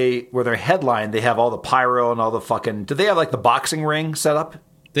play, where they're headline, they have all the pyro and all the fucking... Did they have, like, the boxing ring set up?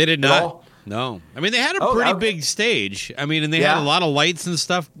 They did not. No. I mean, they had a pretty big stage. I mean, and they had a lot of lights and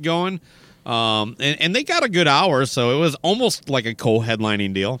stuff going. And they got a good hour, so it was almost like a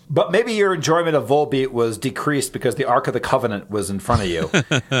co-headlining deal. But maybe your enjoyment of Volbeat was decreased because the Ark of the Covenant was in front of you.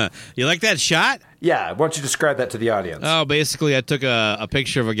 You like that shot? Yeah. Why don't you describe that to the audience? Oh, basically, I took a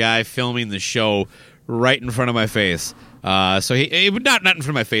picture of a guy filming the show right in front of my face. So he not in front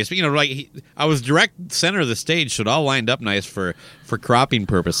of my face, but I was direct center of the stage, so it all lined up nice for cropping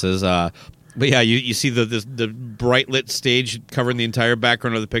purposes. But yeah, you see the bright lit stage covering the entire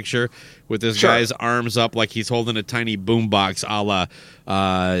background of the picture with this guy's arms up like he's holding a tiny boombox a la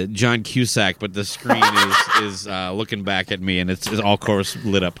John Cusack, but the screen is looking back at me, and it's all course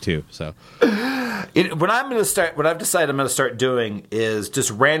lit up too. So. What I've decided I'm going to start doing is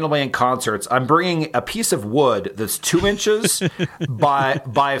just randomly in concerts, I'm bringing a piece of wood that's 2 inches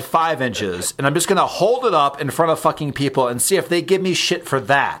by 5 inches, and I'm just going to hold it up in front of fucking people and see if they give me shit for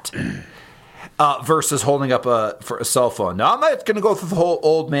that. Versus holding up for a cell phone. Now, I'm not going to go through the whole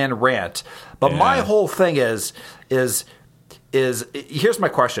old man rant, but my whole thing is here's my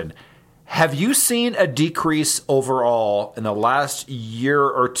question. Have you seen a decrease overall in the last year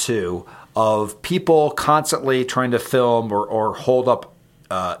or two of people constantly trying to film or hold up,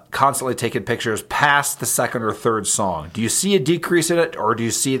 constantly taking pictures past the second or third song? Do you see a decrease in it, or do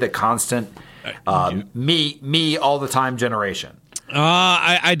you see the constant me all the time generation?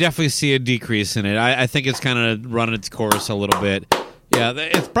 I definitely see a decrease in it. I think it's kind of running its course a little bit. Yeah,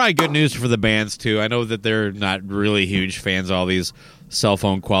 it's probably good news for the bands, too. I know that they're not really huge fans of all these cell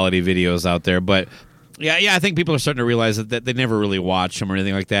phone quality videos out there, but yeah, I think people are starting to realize that they never really watch them or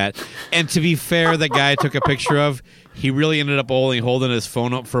anything like that. And to be fair, the guy I took a picture of, he really ended up only holding his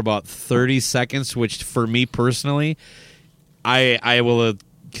phone up for about 30 seconds, which for me personally, I will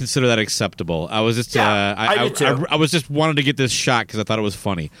consider that acceptable. I was just I was just wanted to get this shot because I thought it was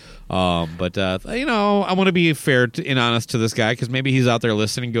funny. But you know, I want to be fair and honest to this guy because maybe he's out there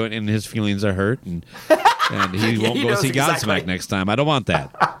listening, going, and his feelings are hurt, and he won't go see Godsmack next time. I don't want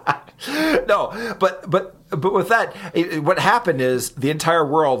that. No, but with that, what happened is the entire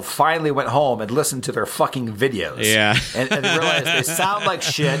world finally went home and listened to their fucking videos. Yeah, and realized they sound like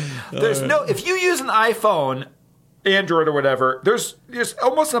shit. There's no, if you use an iPhone, Android or whatever, there's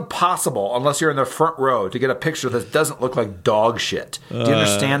almost impossible unless you're in the front row to get a picture that doesn't look like dog shit. Do you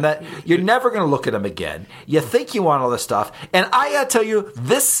understand that? You're never going to look at them again. You think you want all this stuff, and I gotta tell you,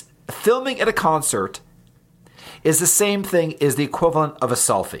 this filming at a concert is the same thing as the equivalent of a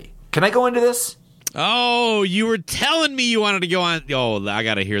selfie. Can I go into this? Oh, you were telling me you wanted to go on. Oh, I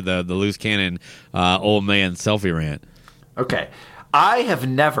got to hear the loose cannon old man selfie rant. Okay. I have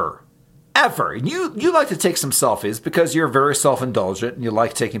never, ever, you like to take some selfies because you're very self-indulgent and you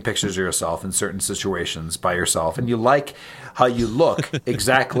like taking pictures of yourself in certain situations by yourself and you like how you look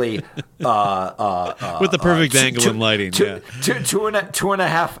exactly with the perfect angle and lighting. Two and a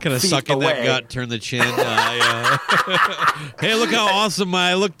half kind of feet suck in away. that gut, turn the chin. Hey, look how awesome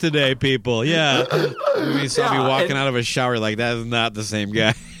I look today, people. Yeah. You saw me walking out of a shower like that is not the same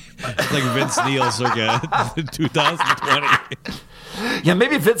guy. It's like Vince Neil circa 2020. Yeah,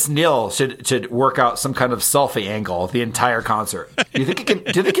 maybe Vince Neil should work out some kind of selfie angle the entire concert. Do you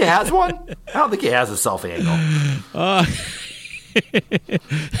think he has one? I don't think he has a selfie angle.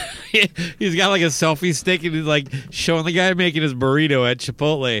 He's got like a selfie stick and he's like showing the guy making his burrito at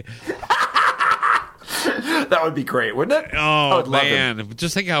Chipotle. That would be great, wouldn't it? Oh man,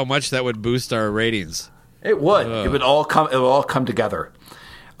 just think how much that would boost our ratings. It would. It would all come together.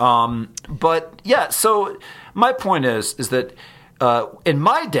 But yeah, so my point is that in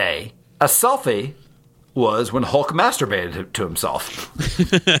my day, a selfie was when Hulk masturbated to himself.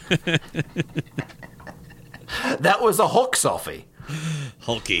 That was a Hulk selfie.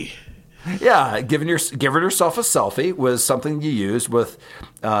 Hulky. Yeah, giving yourself a selfie was something you used with.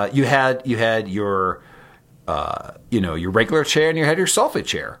 You had your your regular chair and you had your selfie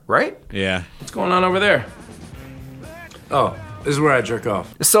chair, right? Yeah. What's going on over there? Oh, this is where I jerk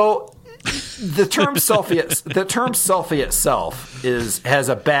off. So the term selfie itself has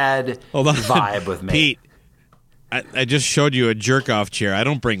a bad vibe with me. Pete, I just showed you a jerk off chair. I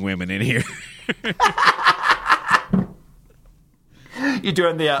don't bring women in here. You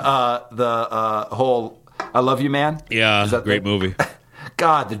doing the whole "I love you, man"? Yeah, is that great movie.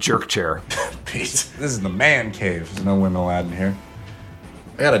 God, the jerk chair. Pete, this is the man cave. There's no women allowed in here.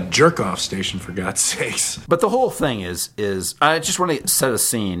 I got a jerk off station, for God's sakes. But the whole thing is I just want to set a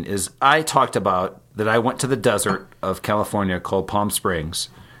scene. Is I talked about that I went to the desert of California called Palm Springs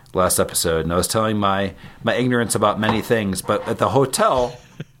last episode, and I was telling my ignorance about many things. But at the hotel,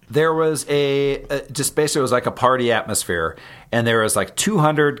 there was just basically it was like a party atmosphere, and there was like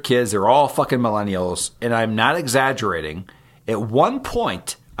 200 kids. They were all fucking millennials, and I'm not exaggerating. At one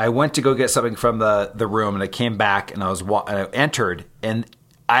point, I went to go get something from the room, and I came back, and I entered, and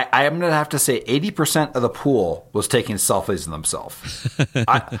I am going to have to say 80% of the pool was taking selfies of themselves.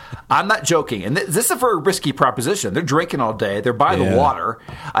 I'm not joking. And this is a very risky proposition. They're drinking all day. They're by the water.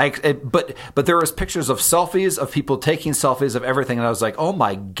 But there was pictures of selfies, of people taking selfies of everything. And I was like, oh,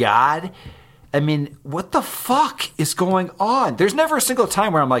 my God. I mean, what the fuck is going on? There's never a single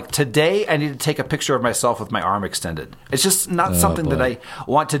time where I'm like, today I need to take a picture of myself with my arm extended. It's just not something that I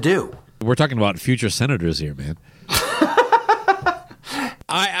want to do. We're talking about future senators here, man.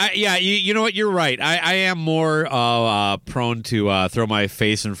 You know what? You're right. I am more prone to throw my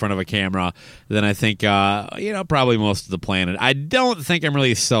face in front of a camera than I think, probably most of the planet. I don't think I'm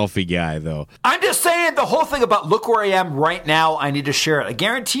really a selfie guy, though. I'm just saying the whole thing about look where I am right now, I need to share it. I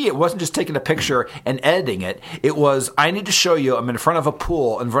guarantee it wasn't just taking a picture and editing it. It was, I need to show you I'm in front of a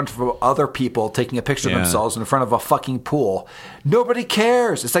pool, in front of other people taking a picture of themselves in front of a fucking pool. Nobody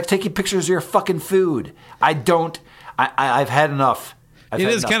cares. It's like taking pictures of your fucking food. I've had enough. It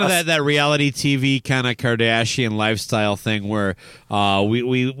is kind of that reality TV kind of Kardashian lifestyle thing where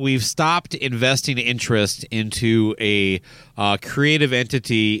we've stopped investing interest into a creative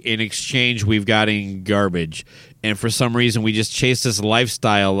entity. In exchange, we've gotten garbage. And for some reason, we just chase this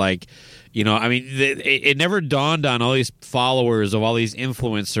lifestyle like, it never dawned on all these followers of all these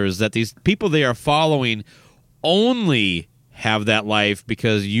influencers that these people they are following only have that life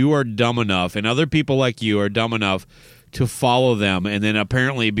because you are dumb enough and other people like you are dumb enough to follow them and then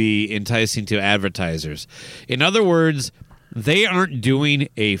apparently be enticing to advertisers. In other words, they aren't doing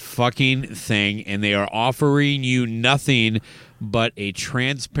a fucking thing and they are offering you nothing but a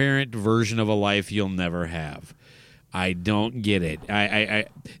transparent version of a life you'll never have. I don't get it. I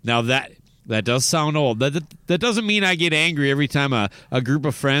now that does sound old. That doesn't mean I get angry every time a group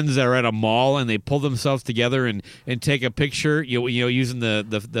of friends are at a mall and they pull themselves together and take a picture. You know, using the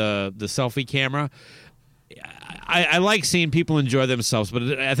selfie camera. I like seeing people enjoy themselves, but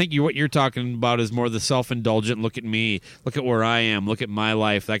I think what you're talking about is more the self-indulgent, look at me, look at where I am, look at my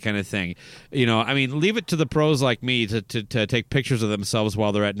life, that kind of thing. You know, I mean, leave it to the pros like me to take pictures of themselves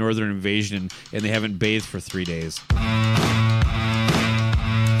while they're at Northern Invasion and they haven't bathed for 3 days.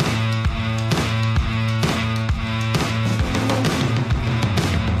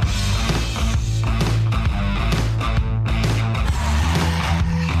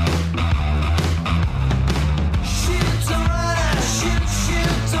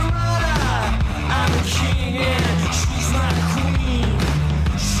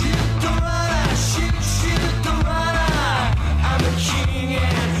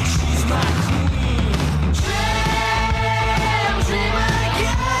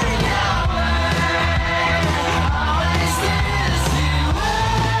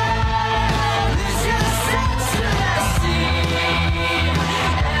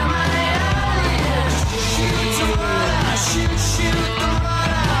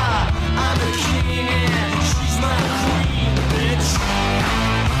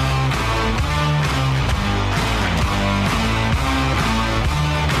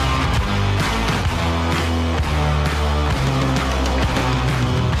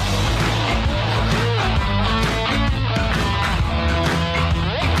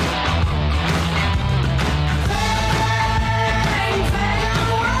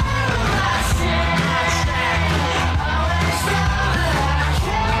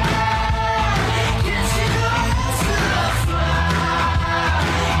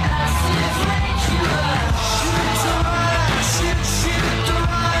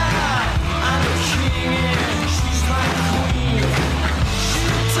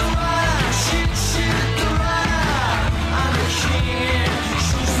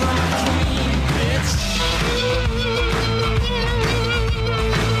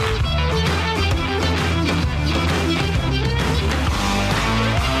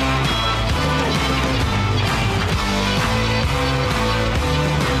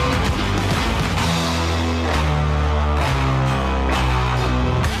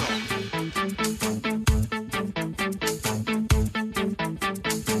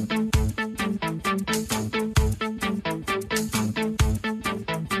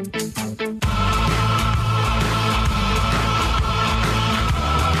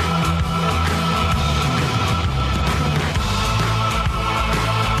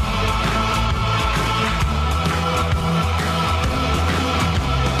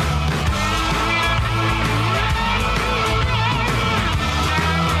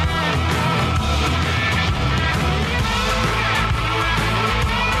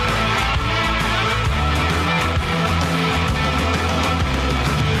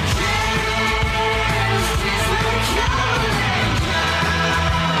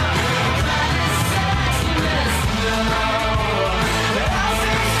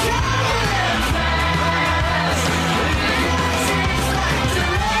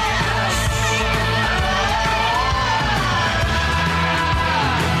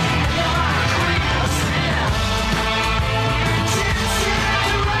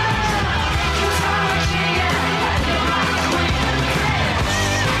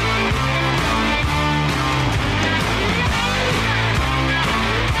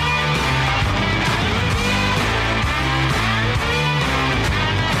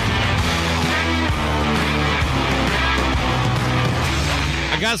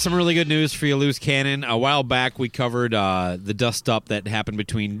 Got some really good news for you, Loose Cannon. A while back, we covered the dust-up that happened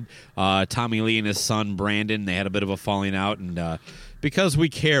between Tommy Lee and his son, Brandon. They had a bit of a falling out, and because we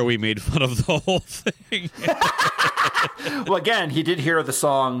care, we made fun of the whole thing. Well, again, he did hear the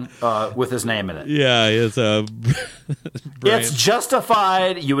song with his name in it. Yeah, it's it's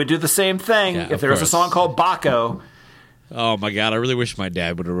justified. You would do the same thing if there was a song called Baco. Oh, my God. I really wish my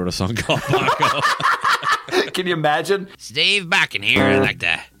dad would have wrote a song called Baco. Can you imagine? Steve Bakken here. I'd like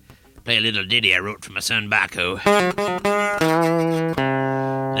to play a little ditty I wrote for my son Baco.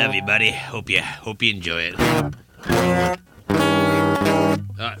 Love you, buddy. Hope you enjoy it.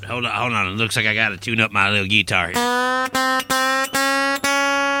 Hold on. It looks like I gotta tune up my little guitar here.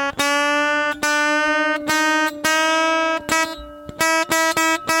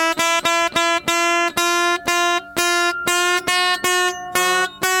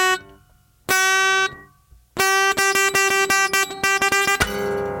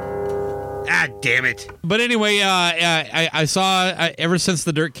 damn it. But anyway, I saw, ever since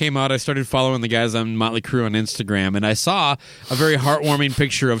The Dirt came out, I started following the guys on Motley Crue on Instagram, and I saw a very heartwarming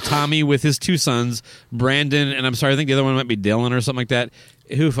picture of Tommy with his two sons, Brandon, and I'm sorry, I think the other one might be Dylan or something like that.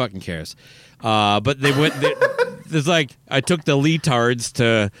 Who fucking cares? But they went... It's like I took the leatards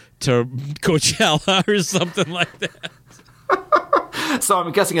to Coachella or something like that. So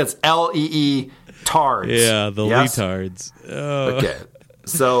I'm guessing it's L-E-E tards. Yeah, the yes? leatards. Okay.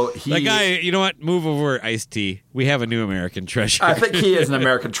 So he... That guy, you know what? Move over, Ice-T. We have a new American treasure. I think he is an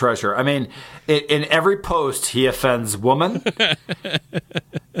American treasure. I mean, in every post, he offends women.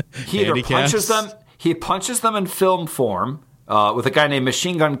 He either punches them... He punches them in film form with a guy named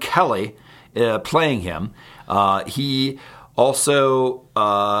Machine Gun Kelly playing him. He also,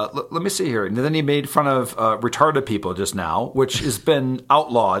 let me see here. And then he made fun of retarded people just now, which has been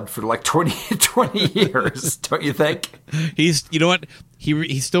outlawed for like 20 years, don't you think? You know what?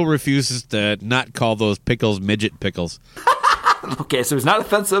 He still refuses to not call those pickles midget pickles. Okay, so he's not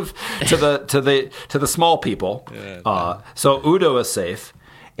offensive to the small people. So Udo is safe,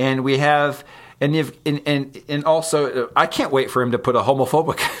 and we have. And also, I can't wait for him to put a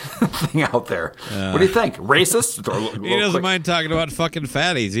homophobic thing out there. What do you think? Racist? He doesn't mind talking about fucking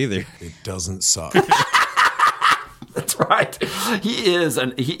fatties either. It doesn't suck. That's right. He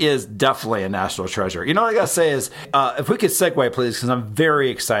is definitely a national treasure. You know what I gotta say is, if we could segue, please, because I'm very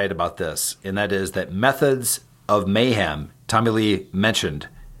excited about this, and that is that Methods of Mayhem, Tommy Lee mentioned,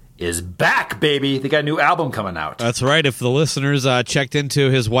 is back, baby. They got a new album coming out. That's right. If the listeners checked into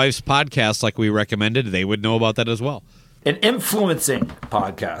his wife's podcast like we recommended, they would know about that as well. An influencing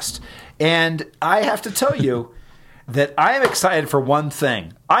podcast. And I have to tell you that I am excited for one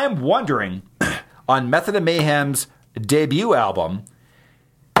thing. I am wondering, on Method of Mayhem's debut album,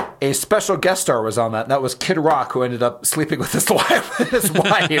 a special guest star was on that, and that was Kid Rock, who ended up sleeping with his wife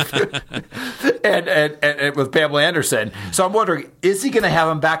and with Pamela Anderson. So I'm wondering, is he going to have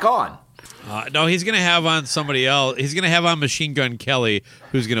him back on? No, he's going to have on somebody else. He's going to have on Machine Gun Kelly,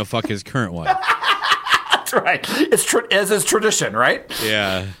 who's going to fuck his current wife. That's right. It's as is tradition, right?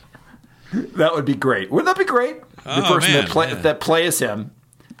 Yeah. That would be great. Wouldn't that be great? The person that plays him.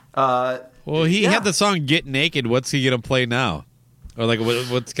 Well, he had the song Get Naked. What's he going to play now? Or like,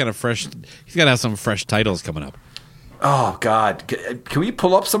 what's kind of fresh? He's got to have some fresh titles coming up. Oh God! Can we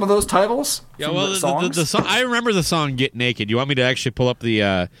pull up some of those titles? Yeah, well, the song. I remember the song "Get Naked." You want me to actually pull up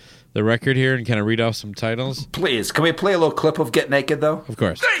the record here and kind of read off some titles? Please. Can we play a little clip of "Get Naked" though? Of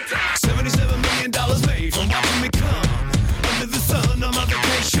course. $77 million made from watching me come under the sun on my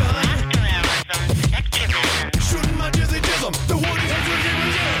vacation. Shooting my jizzy jism, the Woody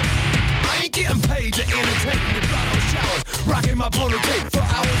I ain't getting paid to entertain the bottle showers, rocking my ponytail for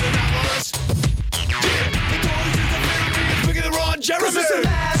hours and hours. Jeremy. This is the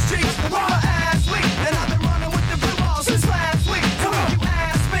last street, I'm on my ass week, and I've been running with the blue balls since last week. Come on, you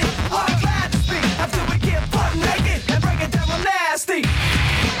ask me, I'm glad to speak. After we get butt naked and break it down real nasty.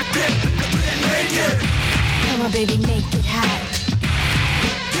 Get naked. Come on, baby, make it hot.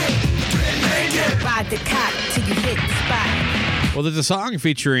 Get naked. Ride the cock till you hit the spot. Well, there's a song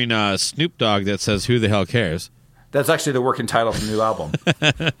featuring Snoop Dogg that says, "Who the hell cares?" That's actually the working title for the new album.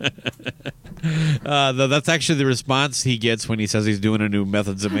 That's actually the response he gets when he says he's doing a new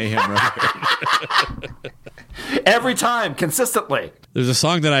Methods of Mayhem record. Every time, consistently. There's a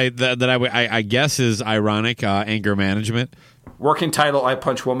song that I guess is ironic, Anger Management. Working title, I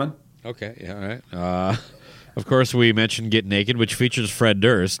Punch Woman. Okay, yeah, all right. Of course, we mentioned Get Naked, which features Fred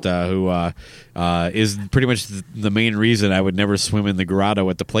Durst, who is pretty much the main reason I would never swim in the grotto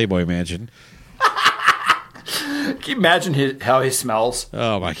at the Playboy Mansion. Can you imagine how he smells?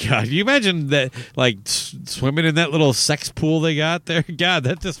 Oh, my God. Can you imagine that, like, swimming in that little sex pool they got there? God,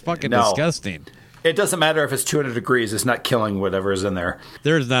 that's just fucking disgusting. It doesn't matter if it's 200 degrees. It's not killing whatever is in there.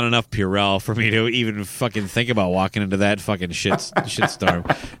 There's not enough Purell for me to even fucking think about walking into that fucking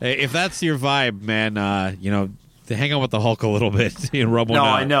shitstorm. If that's your vibe, man, to hang out with the Hulk a little bit and rub one out. No,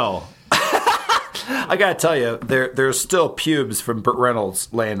 I know. I gotta tell you, there's still pubes from Burt Reynolds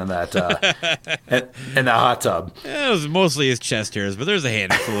laying in that in the hot tub. Yeah, it was mostly his chest hairs, but there's a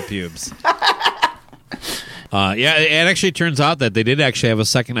handful of pubes. It actually turns out that they did actually have a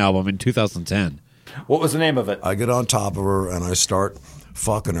second album in 2010. What was the name of it? I get on top of her and I start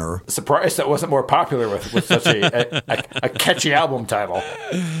fucking her. Surprised that wasn't more popular with such a catchy album title.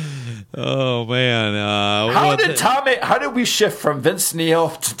 Oh man! How did we shift from Vince Neil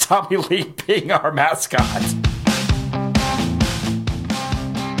to Tommy Lee being our mascot?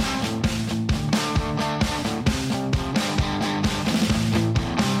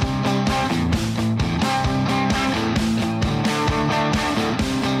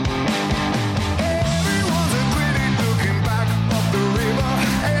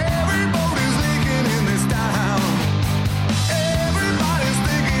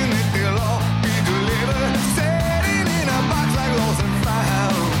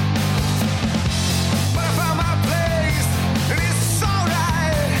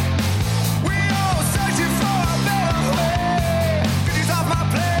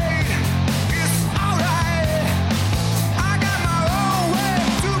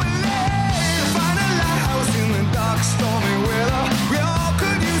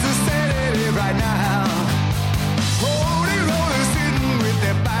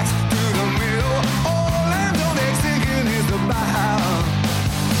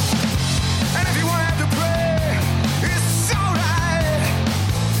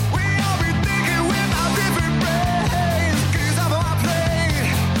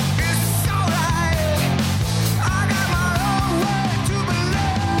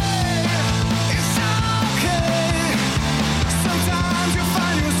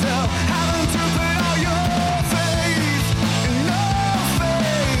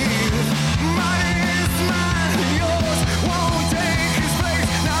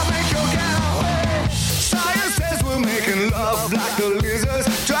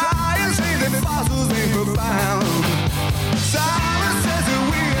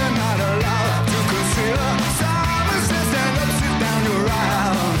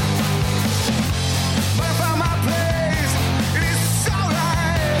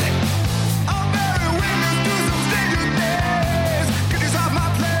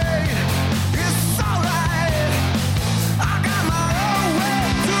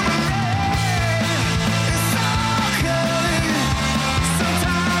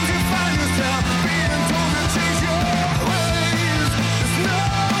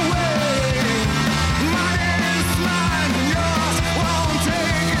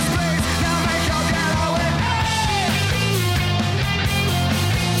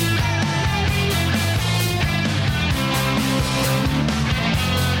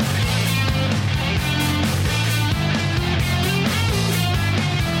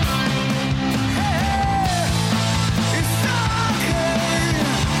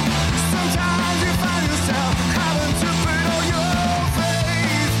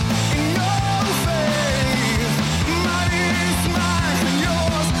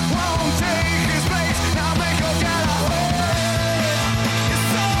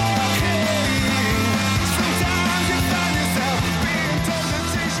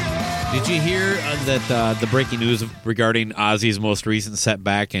 Did you hear that the breaking news regarding Ozzy's most recent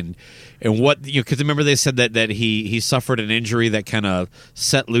setback and what, because remember they said that he suffered an injury that kind of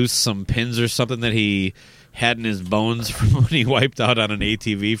set loose some pins or something that he had in his bones from when he wiped out on an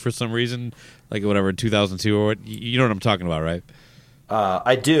ATV for some reason, like whatever, 2002 or what? You know what I'm talking about, right?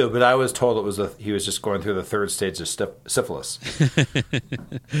 I do, but I was told he was just going through the third stage of syphilis.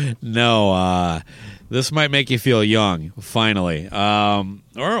 No, this might make you feel young, finally,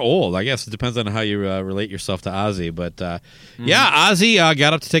 or old. I guess it depends on how you relate yourself to Ozzy. But yeah, Ozzy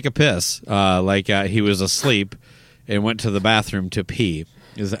got up to take a piss, he was asleep, and went to the bathroom to pee.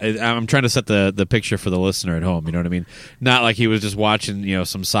 I'm trying to set the picture for the listener at home. You know what I mean? Not like he was just watching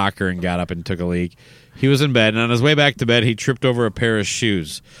some soccer and got up and took a leak. He was in bed, and on his way back to bed, he tripped over a pair of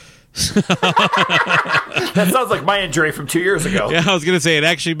shoes. That sounds like my injury from 2 years ago. Yeah, I was going to say, it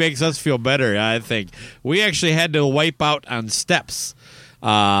actually makes us feel better, I think. We actually had to wipe out on steps,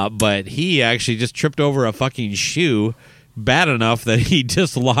 but he actually just tripped over a fucking shoe bad enough that he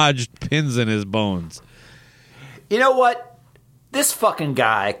dislodged pins in his bones. You know what? This fucking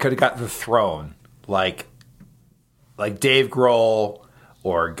guy could have got the throne like Dave Grohl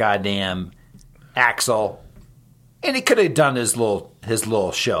or goddamn Axel, and he could have done his little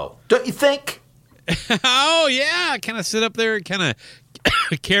show, don't you think? Oh yeah, kind of sit up there and kind of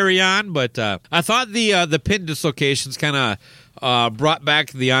carry on. But I thought the pin dislocations kind of brought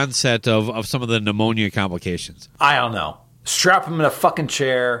back the onset of some of the pneumonia complications. I don't know. Strap him in a fucking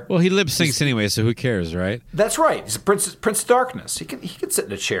chair. Well, he lip syncs anyway, so who cares, right? That's right. He's a Prince of Darkness. He can sit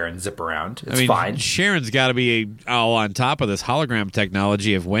in a chair and zip around. It's fine. Sharon's got to be all on top of this hologram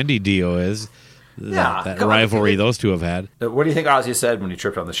technology if Wendy Dio is. That rivalry those two have had. What do you think Ozzy said when he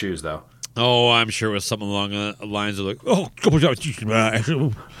tripped on the shoes, though? Oh, I'm sure it was something along the lines of oh,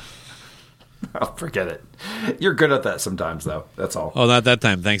 forget it. You're good at that sometimes, though. That's all. Oh, not that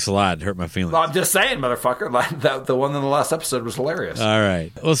time. Thanks a lot. It hurt my feelings. Well, I'm just saying, motherfucker. The one in the last episode was hilarious. All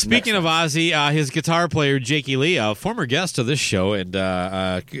right. Well, speaking of Ozzy, his guitar player, Jakey Lee, a former guest of this show and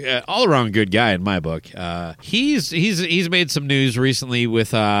all-around good guy in my book, he's made some news recently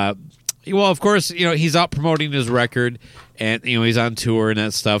with... well, of course, he's out promoting his record, and he's on tour and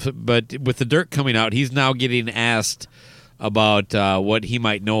that stuff. But with The Dirt coming out, he's now getting asked about what he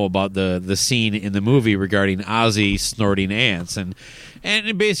might know about the scene in the movie regarding Ozzy snorting ants, and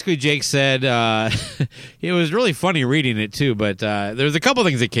basically Jake said it was really funny reading it too. But there's a couple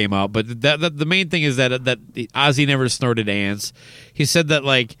things that came out, but the main thing is that Ozzy never snorted ants. He said that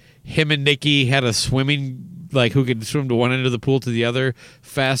him and Nikki had a swimming. Who could swim to one end of the pool to the other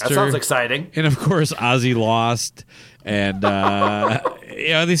faster. That sounds exciting. And, of course, Ozzy lost. And,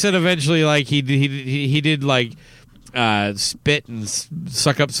 they said eventually, he did spit and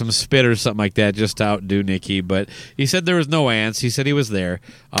suck up some spit or something like that just to outdo Nikki. But he said there was no ants. He said he was there.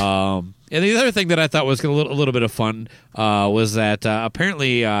 And the other thing that I thought was a little bit of fun was that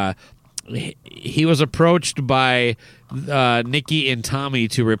apparently he was approached by Nikki and Tommy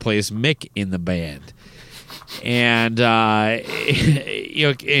to replace Mick in the band. And when?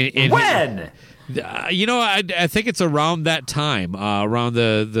 I think it's around that time, around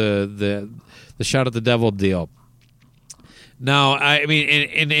the Shout at the Devil deal. Now, I mean,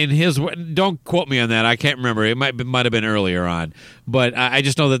 in his, don't quote me on that. I can't remember. It might have been earlier on, but I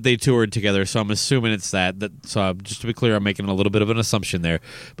just know that they toured together, so I'm assuming it's that. So just to be clear, I'm making a little bit of an assumption there.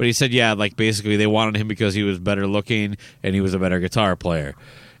 But he said, yeah, basically they wanted him because he was better looking and he was a better guitar player.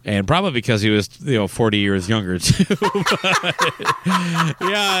 And probably because he was, 40 years younger too.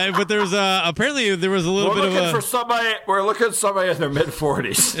 Yeah, but there's apparently there was a little bit of a. We're looking at somebody in their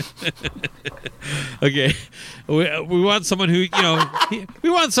mid-40s. Okay, we want someone who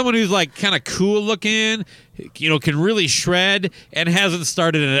we want someone who's kind of cool looking, can really shred, and hasn't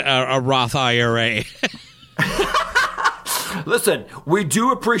started a Roth IRA. Listen, we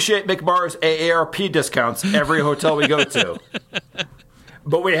do appreciate McMar's AARP discounts every hotel we go to.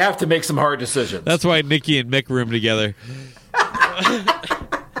 But we have to make some hard decisions. That's why Nikki and Mick room together.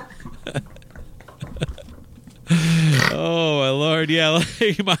 Oh, my Lord. Yeah,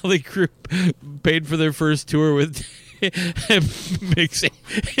 Motley Crue paid for their first tour with Mick's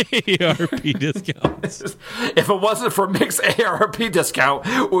AARP discounts. If it wasn't for Mick's AARP discount,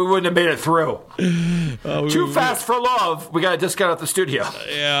 we wouldn't have made it through. Too Fast for Love, we got a discount at the studio.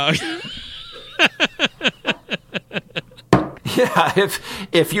 Yeah. Yeah,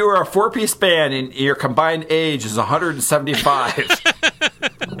 if you are a 4-piece band and your combined age is 175,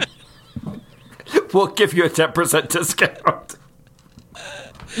 we'll give you a 10% discount.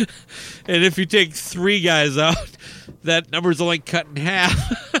 And if you take 3 guys out, that number's only cut in half.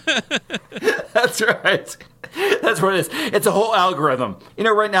 That's right. That's what it is. It's a whole algorithm. You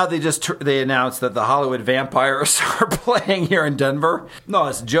know, right now they announced that the Hollywood Vampires are playing here in Denver. No,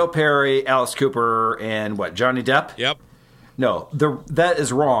 it's Joe Perry, Alice Cooper, and Johnny Depp? Yep. No, that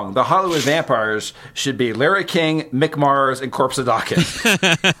is wrong. The Hollywood Vampires should be Larry King, Mick Mars, and Corpse of Dokken.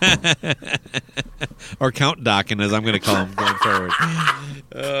 Or Count Dokken, as I'm going to call him going forward.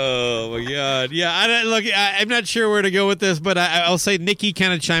 Oh, my God. Yeah, I'm not sure where to go with this, but I'll say Nikki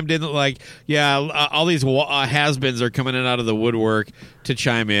kind of chimed in that, all these has-beens are coming in out of the woodwork to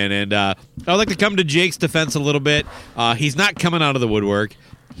chime in. And I'd like to come to Jake's defense a little bit. He's not coming out of the woodwork.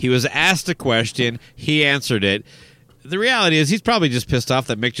 He was asked a question. He answered it. The reality is he's probably just pissed off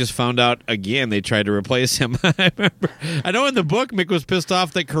that Mick just found out again they tried to replace him. I know in the book Mick was pissed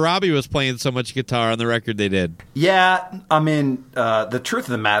off that Karabi was playing so much guitar on the record they did. Yeah, I mean, the truth of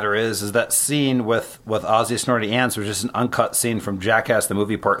the matter is that scene with Ozzy snorting ants was just an uncut scene from Jackass the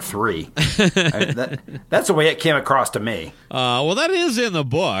Movie Part 3. That's the way it came across to me. Well, that is in the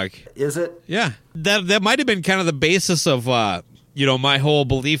book. Is it? Yeah. That might have been kind of the basis of, my whole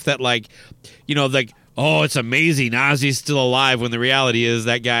belief that, oh, it's amazing Ozzy's still alive, when the reality is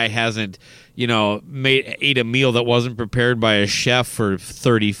that guy hasn't, ate a meal that wasn't prepared by a chef for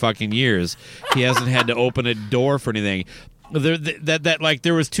 30 fucking years. He hasn't had to open a door for anything. There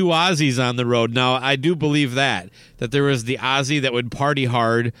was two Ozzies on the road. Now, I do believe that there was the Ozzy that would party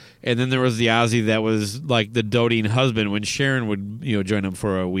hard, and then there was the Ozzy that was like the doting husband when Sharon would, join him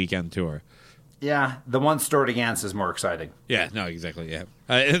for a weekend tour. Yeah, the one snorting ants is more exciting. Yeah, no, exactly, yeah.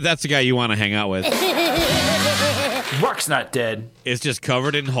 That's the guy you want to hang out with. Rock's not dead. It's just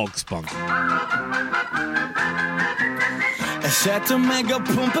covered in Hulk spunk. Jeg setter meg og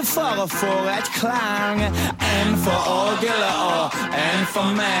pumper for å få et klang. En for orgelet og en for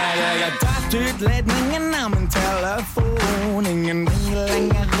meg. Jeg har tatt ut ledningen av min telefon. Ingen ringer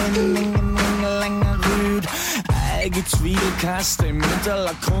lenger inn, ingen ringer lenger ut. Jeg i tvil kaster mynt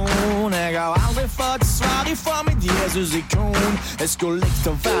eller kron. Jeg har aldri fått svar ifra mitt Jesus-ikon. Jeg skulle likt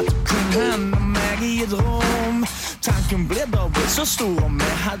å være kun han og meg i et rom. Tanken blir dobbelt så stor om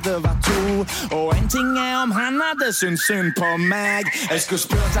jeg hadde vært to. Og en ting om han hadde syntes synd på meg. Jeg skulle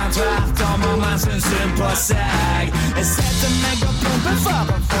spurt han tvert om han syntes synd på seg. Jeg setter meg og pumper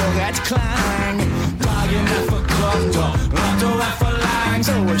for å få et klang. Dagen for kort og natten for lang.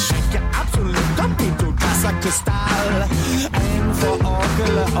 Så jeg sjekker absolutt opp i to kasser krystall. En for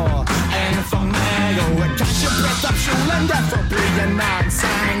orgelet og en for meg. Og jeg kan ikke brette opp kjolen, derfor blir en annen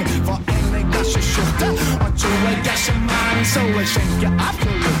sang. For en jeg har ikke skjorte, og to jeg har ikke mann. Så jeg sjekker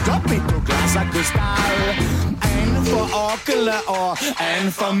absolutt opp i to kasser krystall. En for orgelet og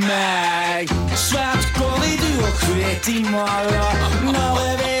en for meg. Svart går i du og kvitt i måler. Når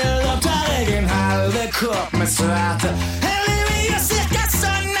jeg vil, da tar jeg en halve kopp med svarte. Heldigvis er cirka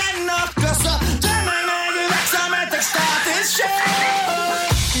sånn er nok, og så drømmer jeg vekk som et ekstatisk show.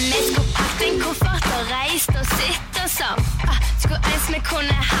 Vi skulle pakke en koffert og reist og sitte og sånn. Skulle ønske vi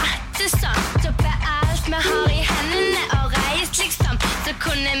kunne hatt det sånn. Droppe alt vi har i hendene og reist liksom. Så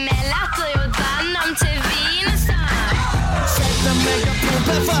kunne vi lært å gjøre vann om til vin og sånn. Setter meg og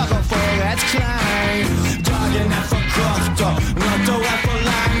pumper for å få et klang. Dagen for kort og natten for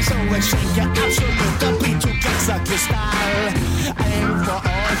lang. Så jeg sjekker absolutt opp i to kasser krystall. En for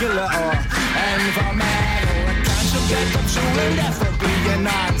orgelet og en for meg. Og jeg kan ikke brette opp kjolen, derfor blir en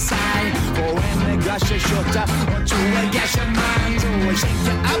annen sang. Og en jeg har ikke skjorte, og to jeg har ikke mann. Så jeg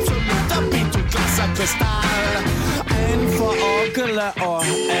sjekker absolutt opp i to kasser krystall. En for orgelet og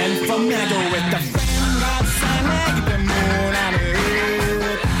en for meg. Og etter 5 grad sang jeg demonene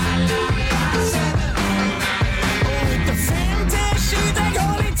ut. Og etter 5 til skyter jeg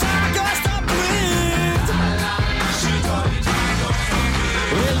hold i tak og står brutt.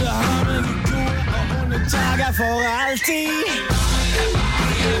 Vil du ha meg god og undertager for alltid?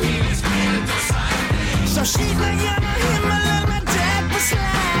 Så skyt meg gjennom himmelen med det på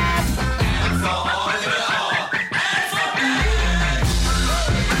slep. En for orgelet og en for meg.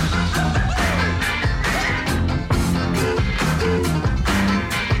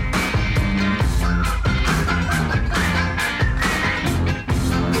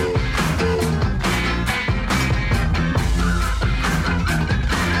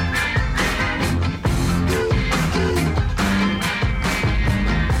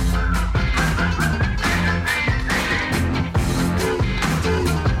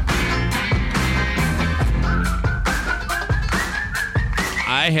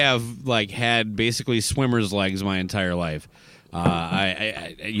 I have had basically swimmer's legs my entire life.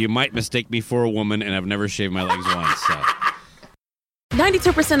 You might mistake me for a woman, and I've never shaved my legs once. So.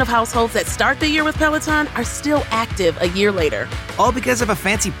 92% of households that start the year with Peloton are still active a year later. All because of a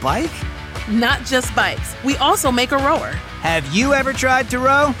fancy bike? Not just bikes. We also make a rower. Have you ever tried to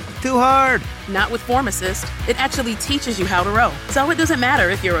row? Too hard. Not with Form Assist. It actually teaches you how to row. So it doesn't matter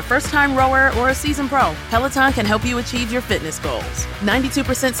if you're a first-time rower or a seasoned pro. Peloton can help you achieve your fitness goals.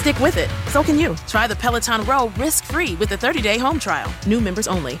 92% stick with it. So can you. Try the Peloton Row risk-free with a 30-day home trial. New members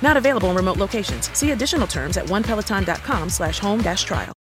only. Not available in remote locations. See additional terms at onepeloton.com/home-trial.